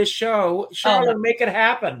you on this show. Charlo, make it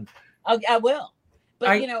happen. I will.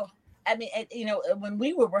 But when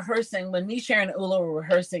we were rehearsing, when me, Sharon, and Ula were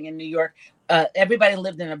rehearsing in New York, everybody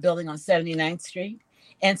lived in a building on 79th Street.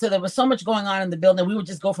 And so there was so much going on in the building. We would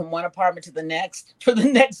just go from one apartment to the next,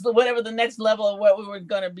 whatever the next level of what we were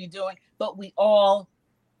going to be doing. But we all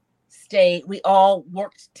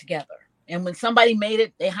worked together. And when somebody made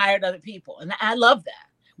it, they hired other people. And I love that.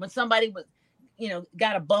 When somebody was,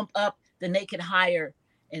 got a bump up, then they could hire.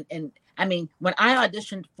 And I mean, when I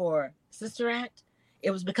auditioned for Sister Act,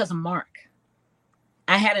 it was because of Mark.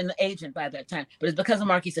 I had an agent by that time, but it's because of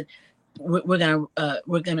Mark. He said, we're gonna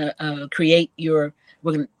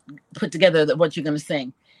put together what you're gonna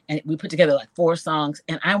sing. And we put together like 4 songs,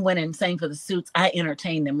 and I went and sang for the Suits. I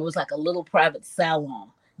entertained them. It was like a little private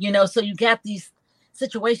salon, so you got these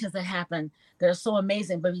situations that happen that are so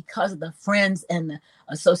amazing, but because of the friends and the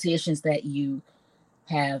associations that you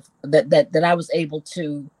have, that I was able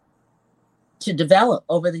to develop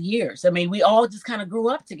over the years. I mean, we all just kind of grew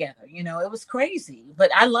up together. It was crazy,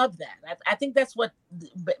 but I love that. I think that's what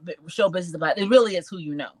show business is about. It really is who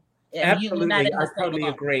you know. Absolutely, I totally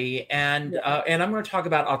agree. And and I'm going to talk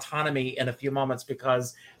about autonomy in a few moments,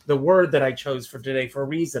 because the word that I chose for today for a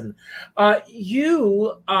reason.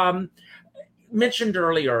 You mentioned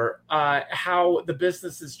earlier how the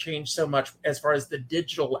business has changed so much as far as the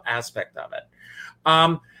digital aspect of it.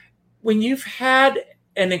 When you've had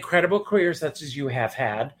an incredible career such as you have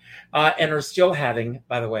had and are still having,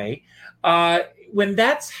 by the way, when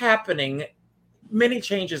that's happening, many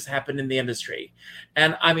changes happen in the industry.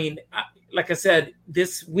 And I mean, like I said,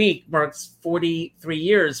 this week marks 43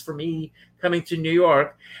 years for me coming to New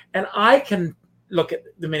York, and I can look at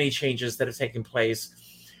the many changes that have taken place.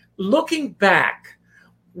 Looking back,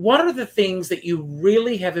 what are the things that you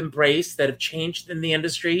really have embraced that have changed in the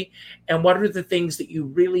industry? And what are the things that you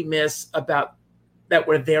really miss about that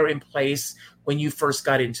were there in place when you first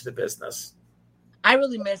got into the business? I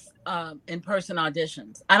really miss in-person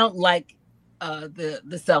auditions. I don't like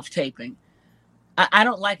the self-taping. I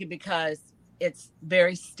don't like it because it's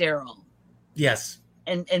very sterile. Yes.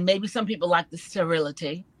 And maybe some people like the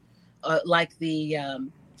sterility, like the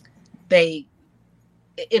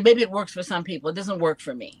maybe it works for some people. It doesn't work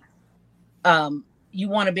for me. You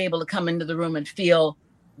want to be able to come into the room and feel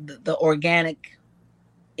the organic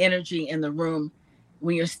energy in the room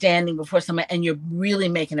when you're standing before somebody and you're really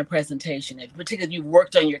making a presentation. And particularly you've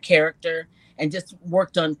worked on your character and just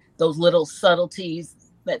worked on those little subtleties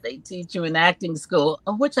that they teach you in acting school,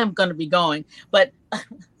 of which I'm going to be going. But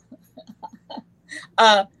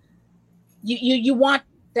you want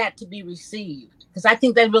that to be received, because I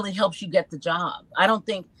think that really helps you get the job. I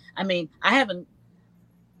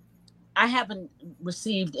haven't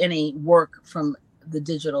received any work from the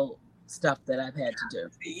digital stuff that I've had to do.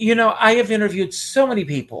 I have interviewed so many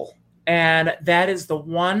people, and that is the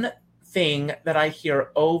one thing that I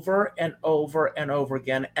hear over and over and over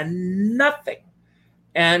again, and nothing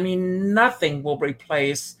will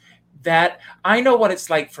replace that. I know what it's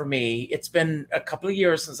like for me. It's been a couple of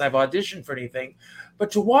years since I've auditioned for anything,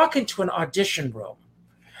 but to walk into an audition room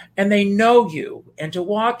and they know you, and to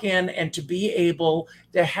walk in and to be able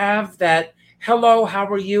to have that, hello, how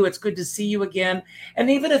are you? It's good to see you again. And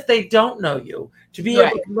even if they don't know you, to be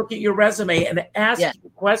able to look at your resume and ask you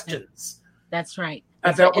questions. That's right.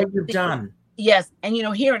 About what you've done. Yes. And,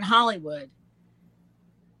 here in Hollywood,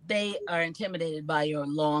 they are intimidated by your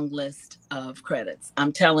long list of credits.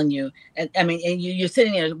 I'm telling you. And you're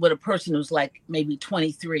sitting there with a person who's like maybe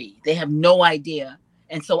 23. They have no idea.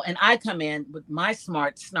 And I come in with my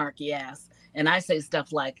smart, snarky ass, and I say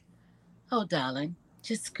stuff like, "Oh, darling,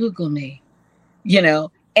 just Google me,"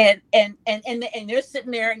 and they're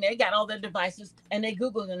sitting there and they got all their devices and they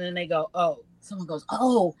Google and then they go, "Oh," someone goes,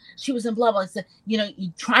 "Oh, she was in blah, blah." I said, you're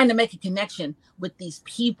trying to make a connection with these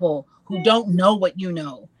people who don't know what you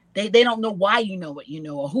know. They don't know why you know what you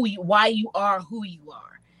know, or why you are who you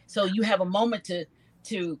are. So you have a moment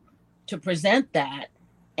to present that.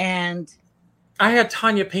 And I had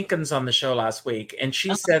Tanya Pinkins on the show last week, and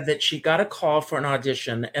she said that she got a call for an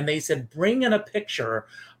audition, and they said, bring in a picture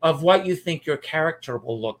of what you think your character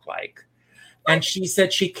will look like. And she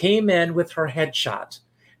said she came in with her headshot,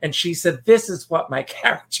 and she said, this is what my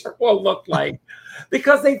character will look like.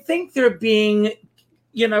 Because they think they're being,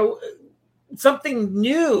 something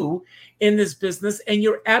new in this business. And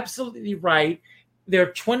you're absolutely right.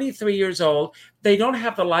 They're 23 years old. They don't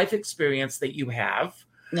have the life experience that you have.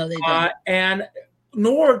 No, they don't. And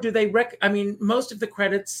nor do they most of the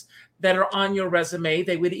credits that are on your resume,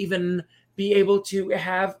 they would even be able to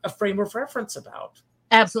have a frame of reference about.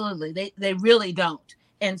 Absolutely. They really don't.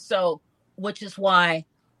 And so, which is why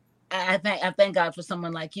I thank God for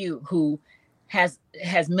someone like you who has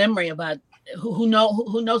memory about, who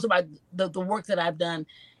knows about the work that I've done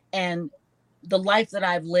and the life that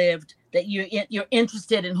I've lived, that you're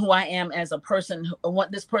interested in who I am as a person,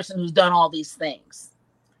 this person who's done all these things.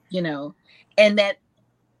 And that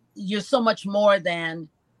you're so much more than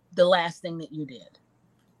the last thing that you did.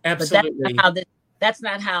 Absolutely. But that's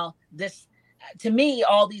not how this, to me,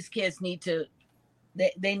 all these kids need to,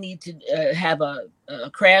 they need to have a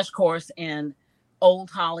crash course in old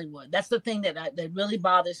Hollywood. That's the thing that really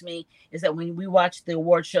bothers me, is that when we watch the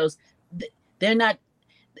award shows, they're not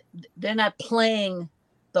playing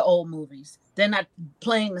the old movies. They're not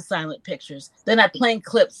playing the silent pictures. They're not playing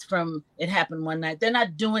clips from It Happened One Night. They're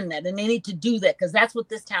not doing that, and they need to do that, because that's what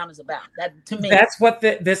this town is about. That, to me, that's what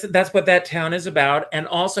that town is about. And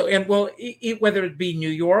also, whether it be New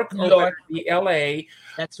York or whether it be LA,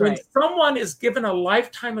 that's right. When someone is given a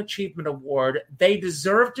Lifetime Achievement Award, they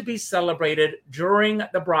deserve to be celebrated during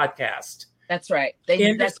the broadcast. That's right.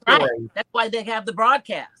 That's right. That's why they have the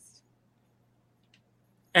broadcast.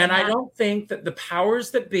 And I don't think that the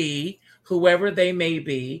powers that be, whoever they may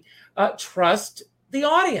be, trust the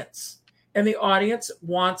audience. And the audience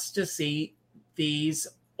wants to see these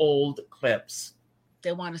old clips.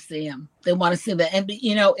 They want to see them. They want to see that. And,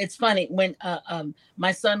 it's funny, when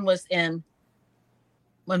my son was in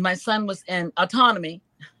Autonomy.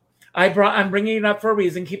 I'm bringing it up for a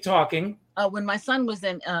reason. Keep talking. When my son was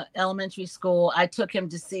in elementary school, I took him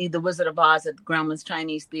to see The Wizard of Oz at Grauman's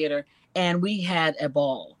Chinese Theater. And we had a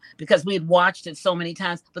ball because we had watched it so many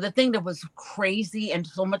times. But the thing that was crazy and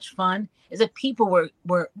so much fun is that people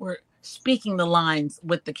were speaking the lines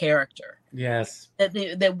with the character. Yes. That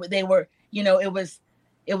they were, it was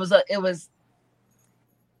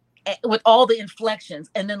with all the inflections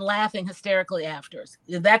and then laughing hysterically afterwards.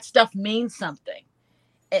 That stuff means something,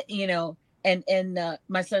 and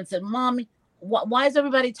my son said, Mommy, why is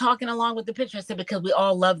everybody talking along with the picture? I said, because we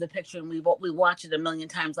all love the picture and we watch it a million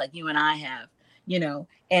times like you and I have,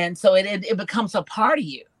 and so it becomes a part of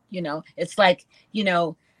you. It's like,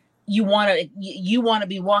 you want to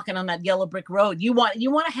be walking on that yellow brick road. You want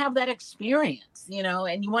to have that experience,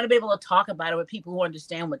 and you want to be able to talk about it with people who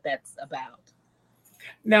understand what that's about.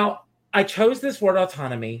 Now, I chose this word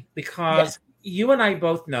autonomy because you and I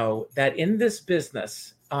both know that in this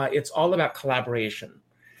business, it's all about collaboration.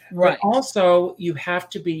 Right. But also, you have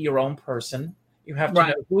to be your own person. You have to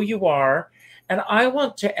know who you are. And I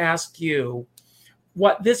want to ask you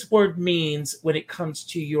what this word means when it comes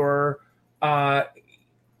to your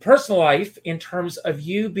personal life, in terms of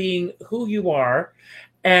you being who you are,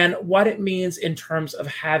 and what it means in terms of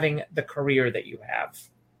having the career that you have.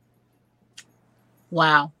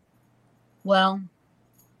 Wow. Well,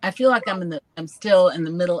 I feel like I'm still in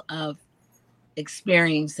the middle of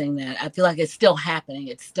experiencing that. I feel like it's still happening.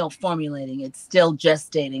 It's still formulating. It's still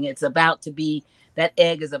gestating. It's about to be, that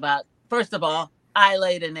egg is about, first of all, I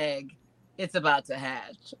laid an egg. It's about to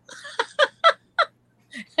hatch.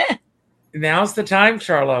 Now's the time,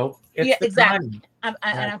 Charlo. It's the exactly. time.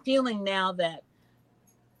 And I'm feeling now that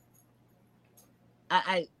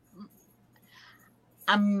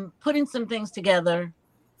I'm putting some things together,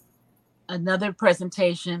 another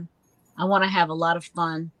presentation. I want to have a lot of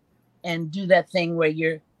fun and do that thing where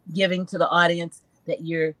you're giving to the audience, that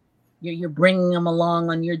you're bringing them along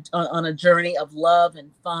on a journey of love and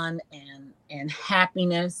fun and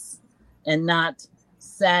happiness, and not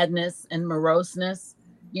sadness and moroseness,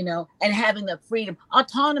 and having the freedom.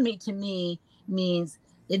 Autonomy to me means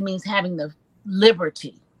having the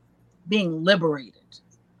liberty, being liberated.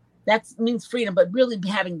 That means freedom, but really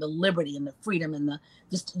having the liberty and the freedom and the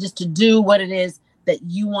just to do what it is that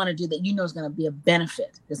you want to do, that is going to be a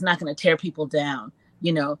benefit. It's not going to tear people down.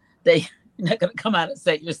 You're not going to come out and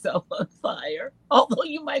set yourself on fire, although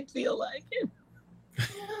you might feel like it.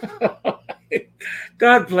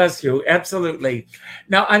 God bless you. Absolutely.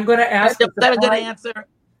 Now I'm going to ask. Is that a good answer?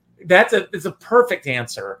 It's a perfect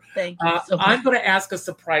answer. Thank you so much. I'm going to ask a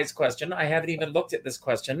surprise question. I haven't even looked at this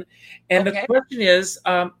question. And Okay. the question is,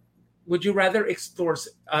 would you rather explore,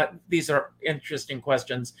 these are interesting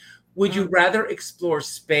questions. Would you rather explore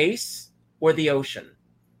space or the ocean?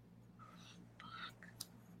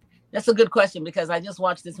 That's a good question, because I just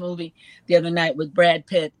watched this movie the other night with Brad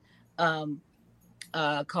Pitt called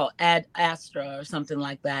Ad Astra or something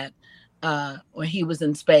like that, where he was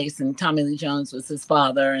in space and Tommy Lee Jones was his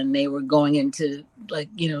father, and they were going into, like,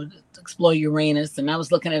 to explore Uranus. And I was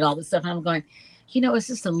looking at all this stuff and I'm going, it's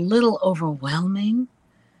just a little overwhelming,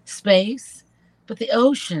 space. But the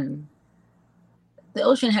ocean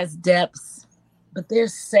has depths, but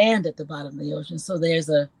there's sand at the bottom of the ocean. So there's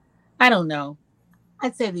I don't know.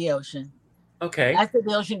 I'd say the ocean. Okay. I'd say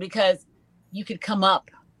the ocean because you could come up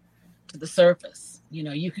to the surface.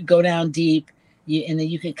 You could go down deep, and then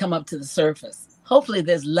you could come up to the surface. Hopefully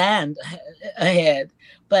there's land ahead,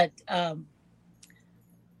 but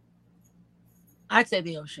I'd say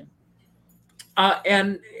the ocean.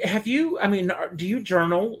 And do you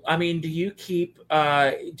journal? Do you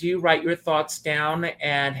do you write your thoughts down?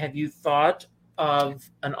 And have you thought of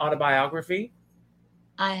an autobiography?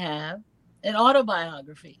 I have an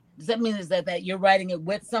autobiography. Does that mean that you're writing it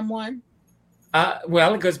with someone?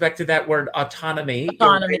 Well, it goes back to that word autonomy.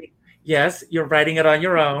 Autonomy. Yes, you're writing it on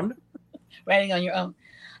your own. Writing on your own.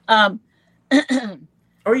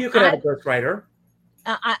 Or you could have a ghostwriter.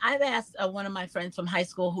 I've asked one of my friends from high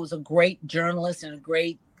school, who's a great journalist and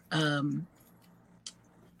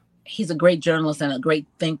he's a great journalist and a great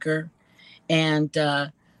thinker. And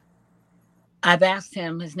I've asked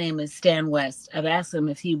him, his name is Stan West. I've asked him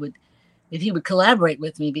if he would collaborate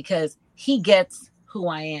with me, because he gets who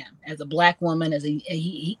I am as a Black woman,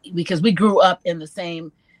 because we grew up in the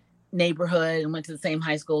same neighborhood and went to the same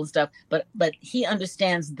high school and stuff. But he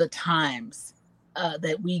understands the times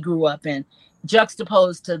that we grew up in,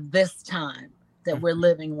 juxtaposed to this time that we're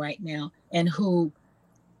living right now. And who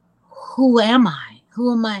am I?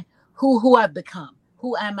 Who am I? Who I've become?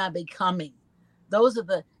 Who am I becoming? Those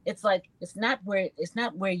are it's not where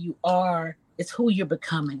you are, it's who you're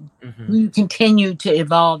becoming, who you continue to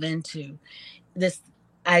evolve into. This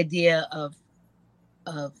idea of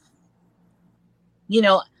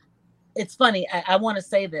it's funny. I want to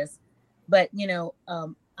say this, but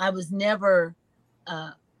I was never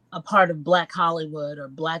a part of Black Hollywood or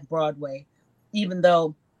Black Broadway, even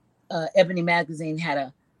though Ebony Magazine had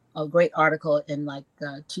a great article in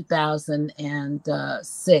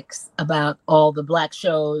 2006 about all the Black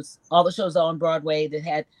shows, all the shows on Broadway that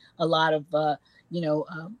had a lot of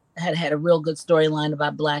had a real good storyline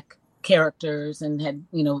about Black characters and had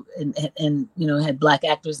had Black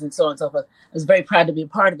actors and so on and so forth. I was very proud to be a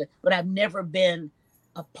part of it, but I've never been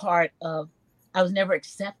a part of. I was never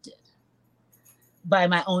accepted by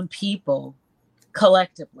my own people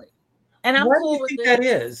collectively, and I'm cool with it. What do you think that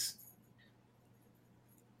is?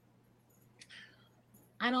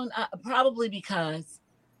 I don't. Probably because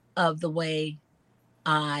of the way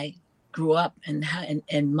I grew up and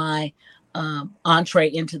my entree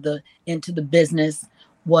into the business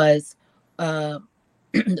was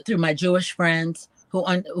through my Jewish friends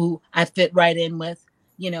who I fit right in with,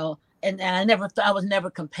 and I was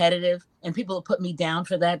never competitive, and people put me down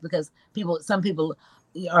for that because some people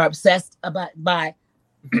are obsessed by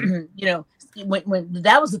when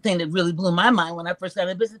that was the thing that really blew my mind when I first got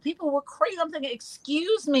in business. People were crazy. I'm thinking,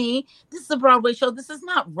 excuse me, this is a Broadway show. This is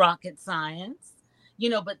not rocket science,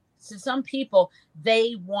 but to some people,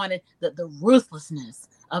 they wanted the ruthlessness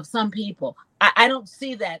of some people. I don't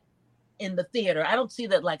see that in the theater. I don't see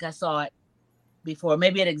that like I saw it before.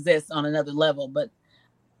 Maybe it exists on another level, but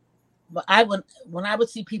when I would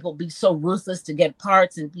see people be so ruthless to get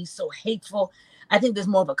parts and be so hateful, I think there's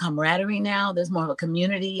more of a camaraderie now. There's more of a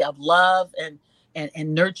community of love and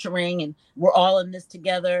nurturing, and we're all in this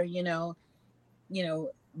together,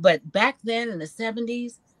 But back then in the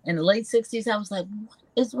 70s and the late 60s, I was like, what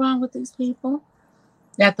is wrong with these people?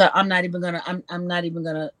 I thought, I'm not gonna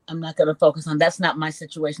focus on. That's not my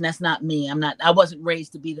situation. That's not me. I wasn't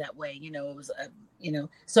raised to be that way. It was,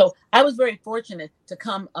 So I was very fortunate to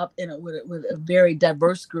come up with a very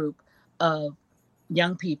diverse group of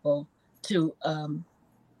young people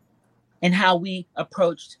and how we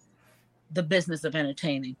approached the business of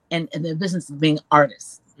entertaining and the business of being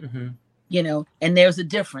artists. And there's a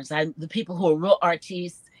difference. The people who are real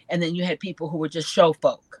artists, and then you had people who were just show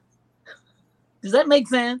folk. Does that make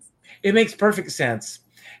sense? It makes perfect sense.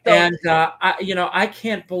 So, and I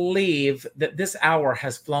can't believe that this hour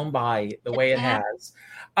has flown by the way it has.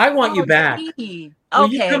 I want you back. Okay. Will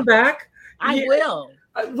you come back? I will.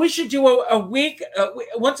 We should do a week,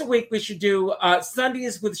 once a week. We should do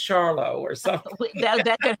Sundays with Charlo or something.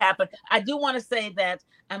 That could happen. I do want to say that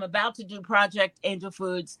I'm about to do Project Angel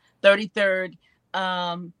Foods 33rd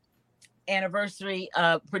anniversary,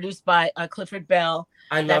 produced by Clifford Bell.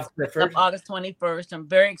 I love Clifford. August 21st. I'm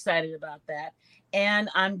very excited about that. And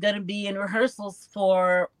I'm going to be in rehearsals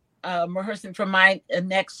for rehearsing for my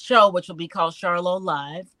next show, which will be called Charlo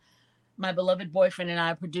Live. My beloved boyfriend and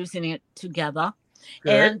I are producing it together.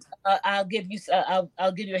 Good. And I'll give you a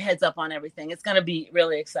heads up on everything. It's going to be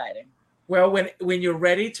really exciting. Well, when you're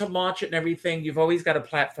ready to launch it and everything, you've always got a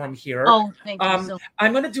platform here. Oh, thank you.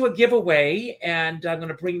 I'm going to do a giveaway, and I'm going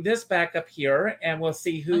to bring this back up here, and we'll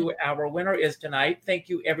see who our winner is tonight. Thank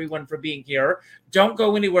you, everyone, for being here. Don't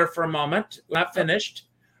go anywhere for a moment. We're not finished.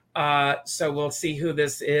 So we'll see who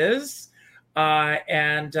this is.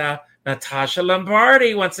 And Natasha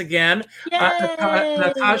Lombardi, once again.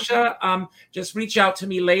 Natasha, just reach out to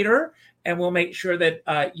me later, and we'll make sure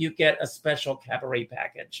that you get a special cabaret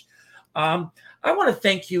package. I want to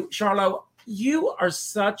thank you, Charlo. You are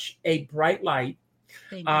such a bright light.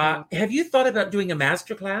 Thank you. Have you thought about doing a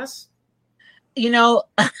master class? You know,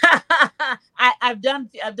 I've done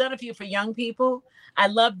a few for young people. I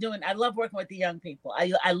love working with the young people.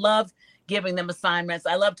 I love giving them assignments.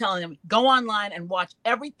 I love telling them, go online and watch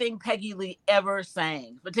everything Peggy Lee ever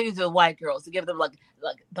sang, particularly to the white girls, to give them like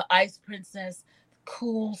the Ice Princess,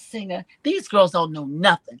 cool singer. These girls don't know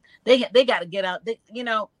nothing. They got to get out.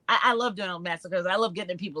 I love doing on massacres. I love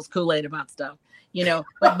getting in people's Kool-Aid about stuff,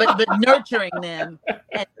 but nurturing them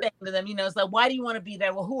and saying to them, it's like, why do you want to be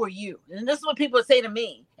there? Well, who are you? And this is what people say to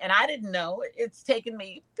me. And I didn't know. It's taken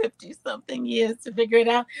me 50 something years to figure it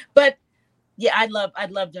out. But yeah,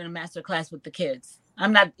 I'd love doing a master class with the kids.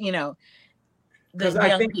 I'm not, because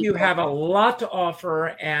I think you have a lot to offer,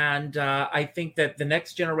 and I think that the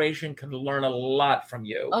next generation can learn a lot from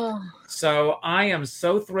you. Oh. So I am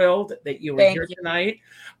so thrilled that you were here tonight.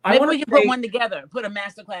 Maybe we can put one together, put a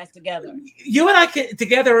master class together. You and I can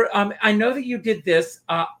together. I know that you did this.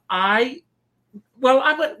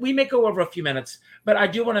 We may go over a few minutes, but I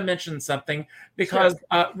do want to mention something because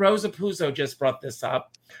Rosa Puzo just brought this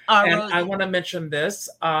up, and Rosie. I want to mention this.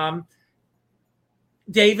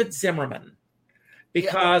 David Zimmerman.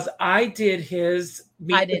 Because I did his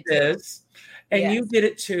Meet the Biz, and you did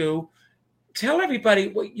it too. Tell everybody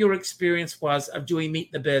what your experience was of doing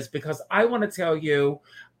Meet the Biz, because I want to tell you,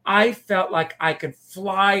 I felt like I could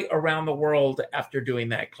fly around the world after doing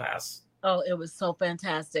that class. Oh, it was so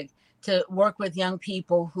fantastic to work with young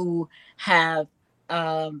people who have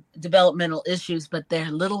developmental issues, but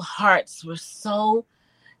their little hearts were so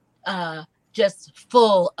just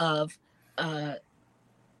full of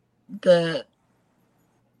the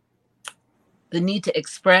need to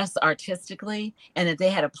express artistically, and that they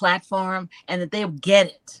had a platform, and that they get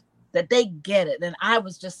it. And I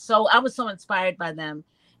was so inspired by them,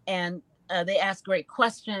 and they asked great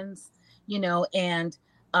questions, and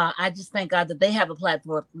I just thank God that they have a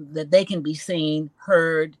platform that they can be seen,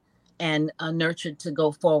 heard, and nurtured to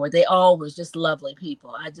go forward. They all was just lovely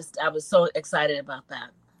people. I was so excited about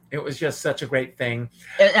that. It was just such a great thing.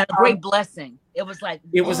 And a great blessing. It was like,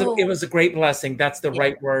 it was a great blessing. That's the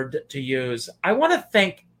right word to use. I want to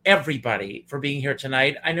thank everybody for being here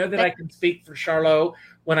tonight. I know that I can speak for Charlo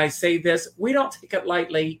when I say this. We don't take it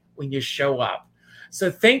lightly when you show up.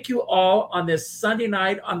 So thank you all on this Sunday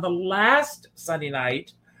night, on the last Sunday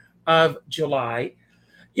night of July.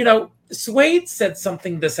 Suede said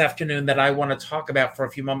something this afternoon that I want to talk about for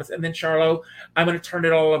a few moments. And then, Charlo, I'm going to turn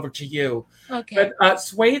it all over to you. Okay. But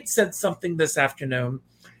Suede said something this afternoon.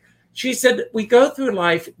 She said, we go through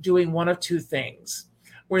life doing one of two things.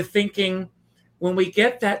 We're thinking, when we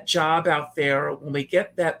get that job out there, when we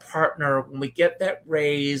get that partner, when we get that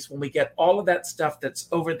raise, when we get all of that stuff that's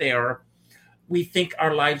over there, we think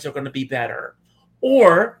our lives are going to be better.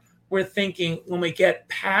 Or we're thinking, when we get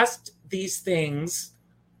past these things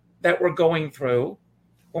that we're going through,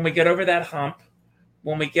 when we get over that hump,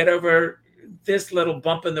 when we get over this little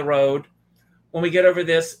bump in the road, when we get over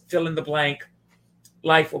this fill in the blank,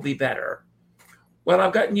 life will be better. Well,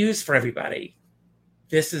 I've got news for everybody.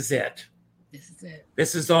 This is it.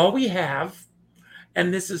 This is all we have,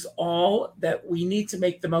 and this is all that we need to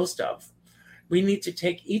make the most of. We need to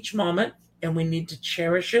take each moment, and we need to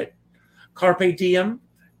cherish it. Carpe diem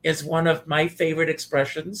is one of my favorite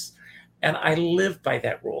expressions, and I live by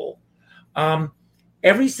that rule.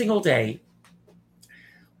 Every single day,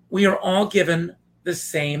 we are all given the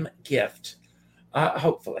same gift,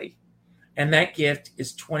 hopefully. And that gift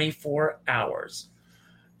is 24 hours.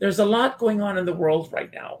 There's a lot going on in the world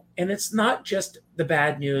right now. And it's not just the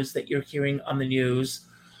bad news that you're hearing on the news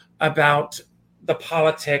about the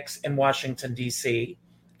politics in Washington, D.C.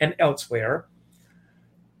 and elsewhere,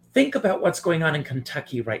 think about what's going on in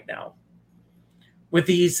Kentucky right now with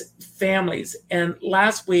these families. And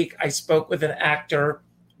last week, I spoke with an actor,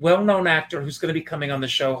 well-known actor, who's going to be coming on the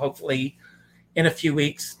show, hopefully in a few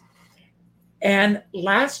weeks. And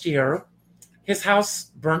last year, his house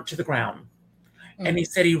burnt to the ground. And he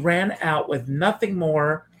said he ran out with nothing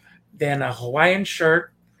more than a Hawaiian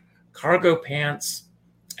shirt, cargo pants,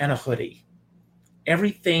 and a hoodie.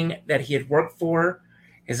 Everything that he had worked for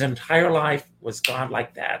his entire life was gone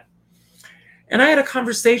like that. And I had a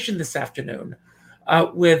conversation this afternoon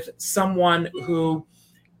with someone who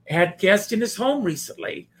had guests in his home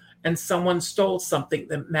recently, and someone stole something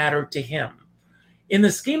that mattered to him. In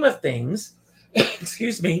the scheme of things,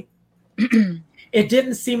 excuse me, it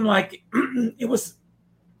didn't seem like it was.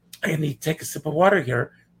 I need to take a sip of water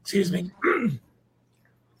here. Excuse me.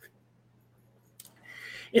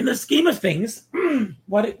 In the scheme of things,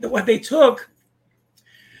 what they took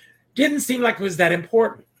didn't seem like it was that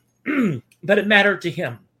important, but it mattered to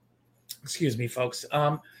him. Excuse me, folks.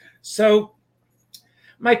 So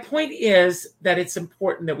my point is that it's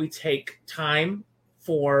important that we take time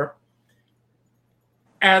for,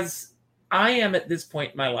 as I am at this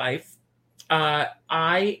point in my life,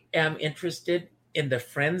 I am interested in the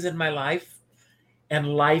friends in my life and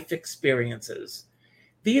life experiences.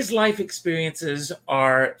 These life experiences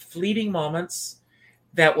are fleeting moments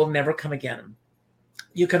that will never come again.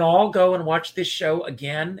 You can all go and watch this show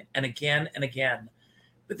again and again and again,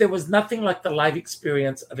 but there was nothing like the live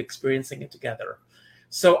experience of experiencing it together.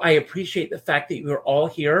 So I appreciate the fact that you're all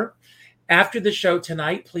here. After the show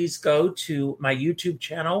tonight, please go to my YouTube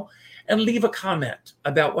channel and leave a comment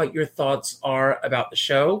about what your thoughts are about the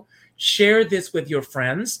show. Share this with your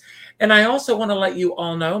friends. And I also want to let you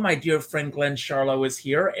all know my dear friend Glenn Charlo is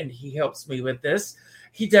here, and he helps me with this.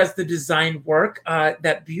 He does the design work.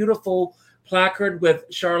 That beautiful placard with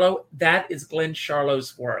Charlo, that is Glenn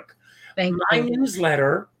Charlo's work. My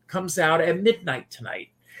newsletter comes out at midnight tonight.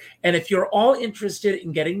 And if you're all interested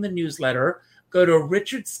in getting the newsletter, go to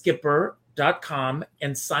richardskipper.com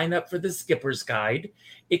and sign up for the Skipper's Guide.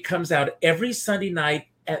 It comes out every Sunday night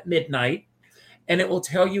at midnight, and it will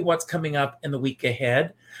tell you what's coming up in the week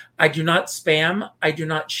ahead. I do not spam. I do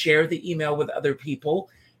not share the email with other people.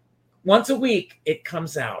 Once a week, it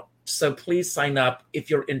comes out. So please sign up if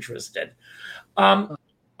you're interested.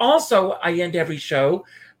 Also, I end every show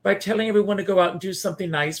by telling everyone to go out and do something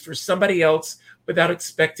nice for somebody else without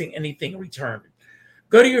expecting anything in return.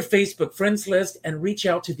 Go to your Facebook friends list and reach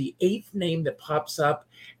out to the 8th name that pops up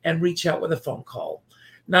and reach out with a phone call.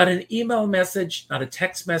 Not an email message, not a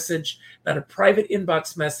text message, not a private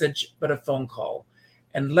inbox message, but a phone call.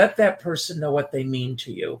 And let that person know what they mean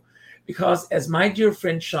to you. Because as my dear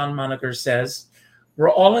friend Sean Moniger says, we're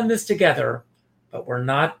all in this together, but we're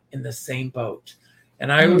not in the same boat.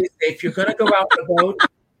 And I always say, if you're going to go out in a boat,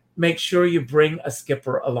 make sure you bring a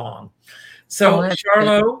skipper along. So,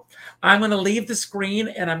 Charlo, I'm going to leave the screen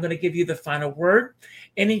and I'm going to give you the final word.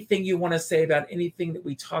 Anything you want to say about anything that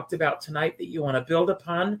we talked about tonight that you want to build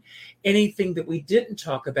upon, anything that we didn't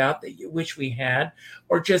talk about that you wish we had,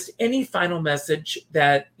 or just any final message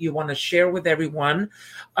that you want to share with everyone.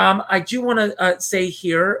 I do want to say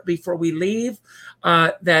here before we leave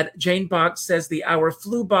that Jane Box says the hour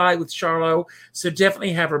flew by with Charlo, so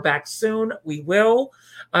definitely have her back soon. We will.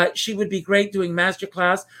 She would be great doing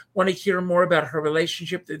masterclass. Want to hear more about her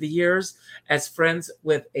relationship through the years as friends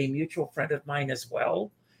with a mutual friend of mine as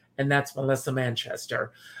well, and that's Melissa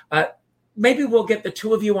Manchester. Maybe we'll get the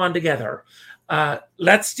two of you on together.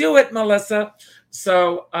 Let's do it, Melissa.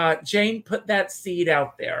 So Jane put that seed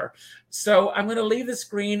out there. So I'm going to leave the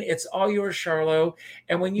screen. It's all yours, Charlo.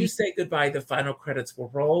 And when you say goodbye, the final credits will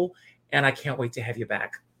roll, and I can't wait to have you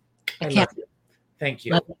back. I love you. Thank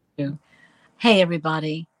you. Love you. Hey,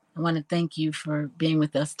 everybody. I want to thank you for being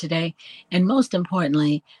with us today. And most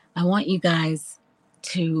importantly, I want you guys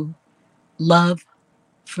to love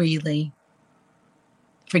freely,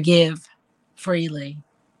 forgive freely,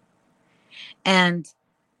 and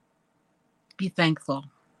be thankful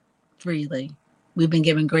freely. We've been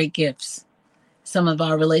given great gifts. Some of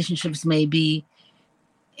our relationships may be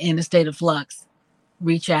in a state of flux.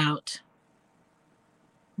 Reach out,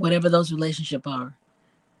 whatever those relationships are,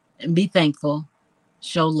 and be thankful,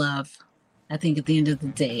 show love. I think at the end of the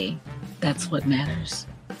day, that's what matters.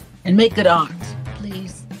 And make good art,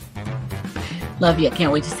 please. Love you. I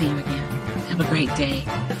can't wait to see you again. Have a great day.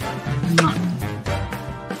 Mwah.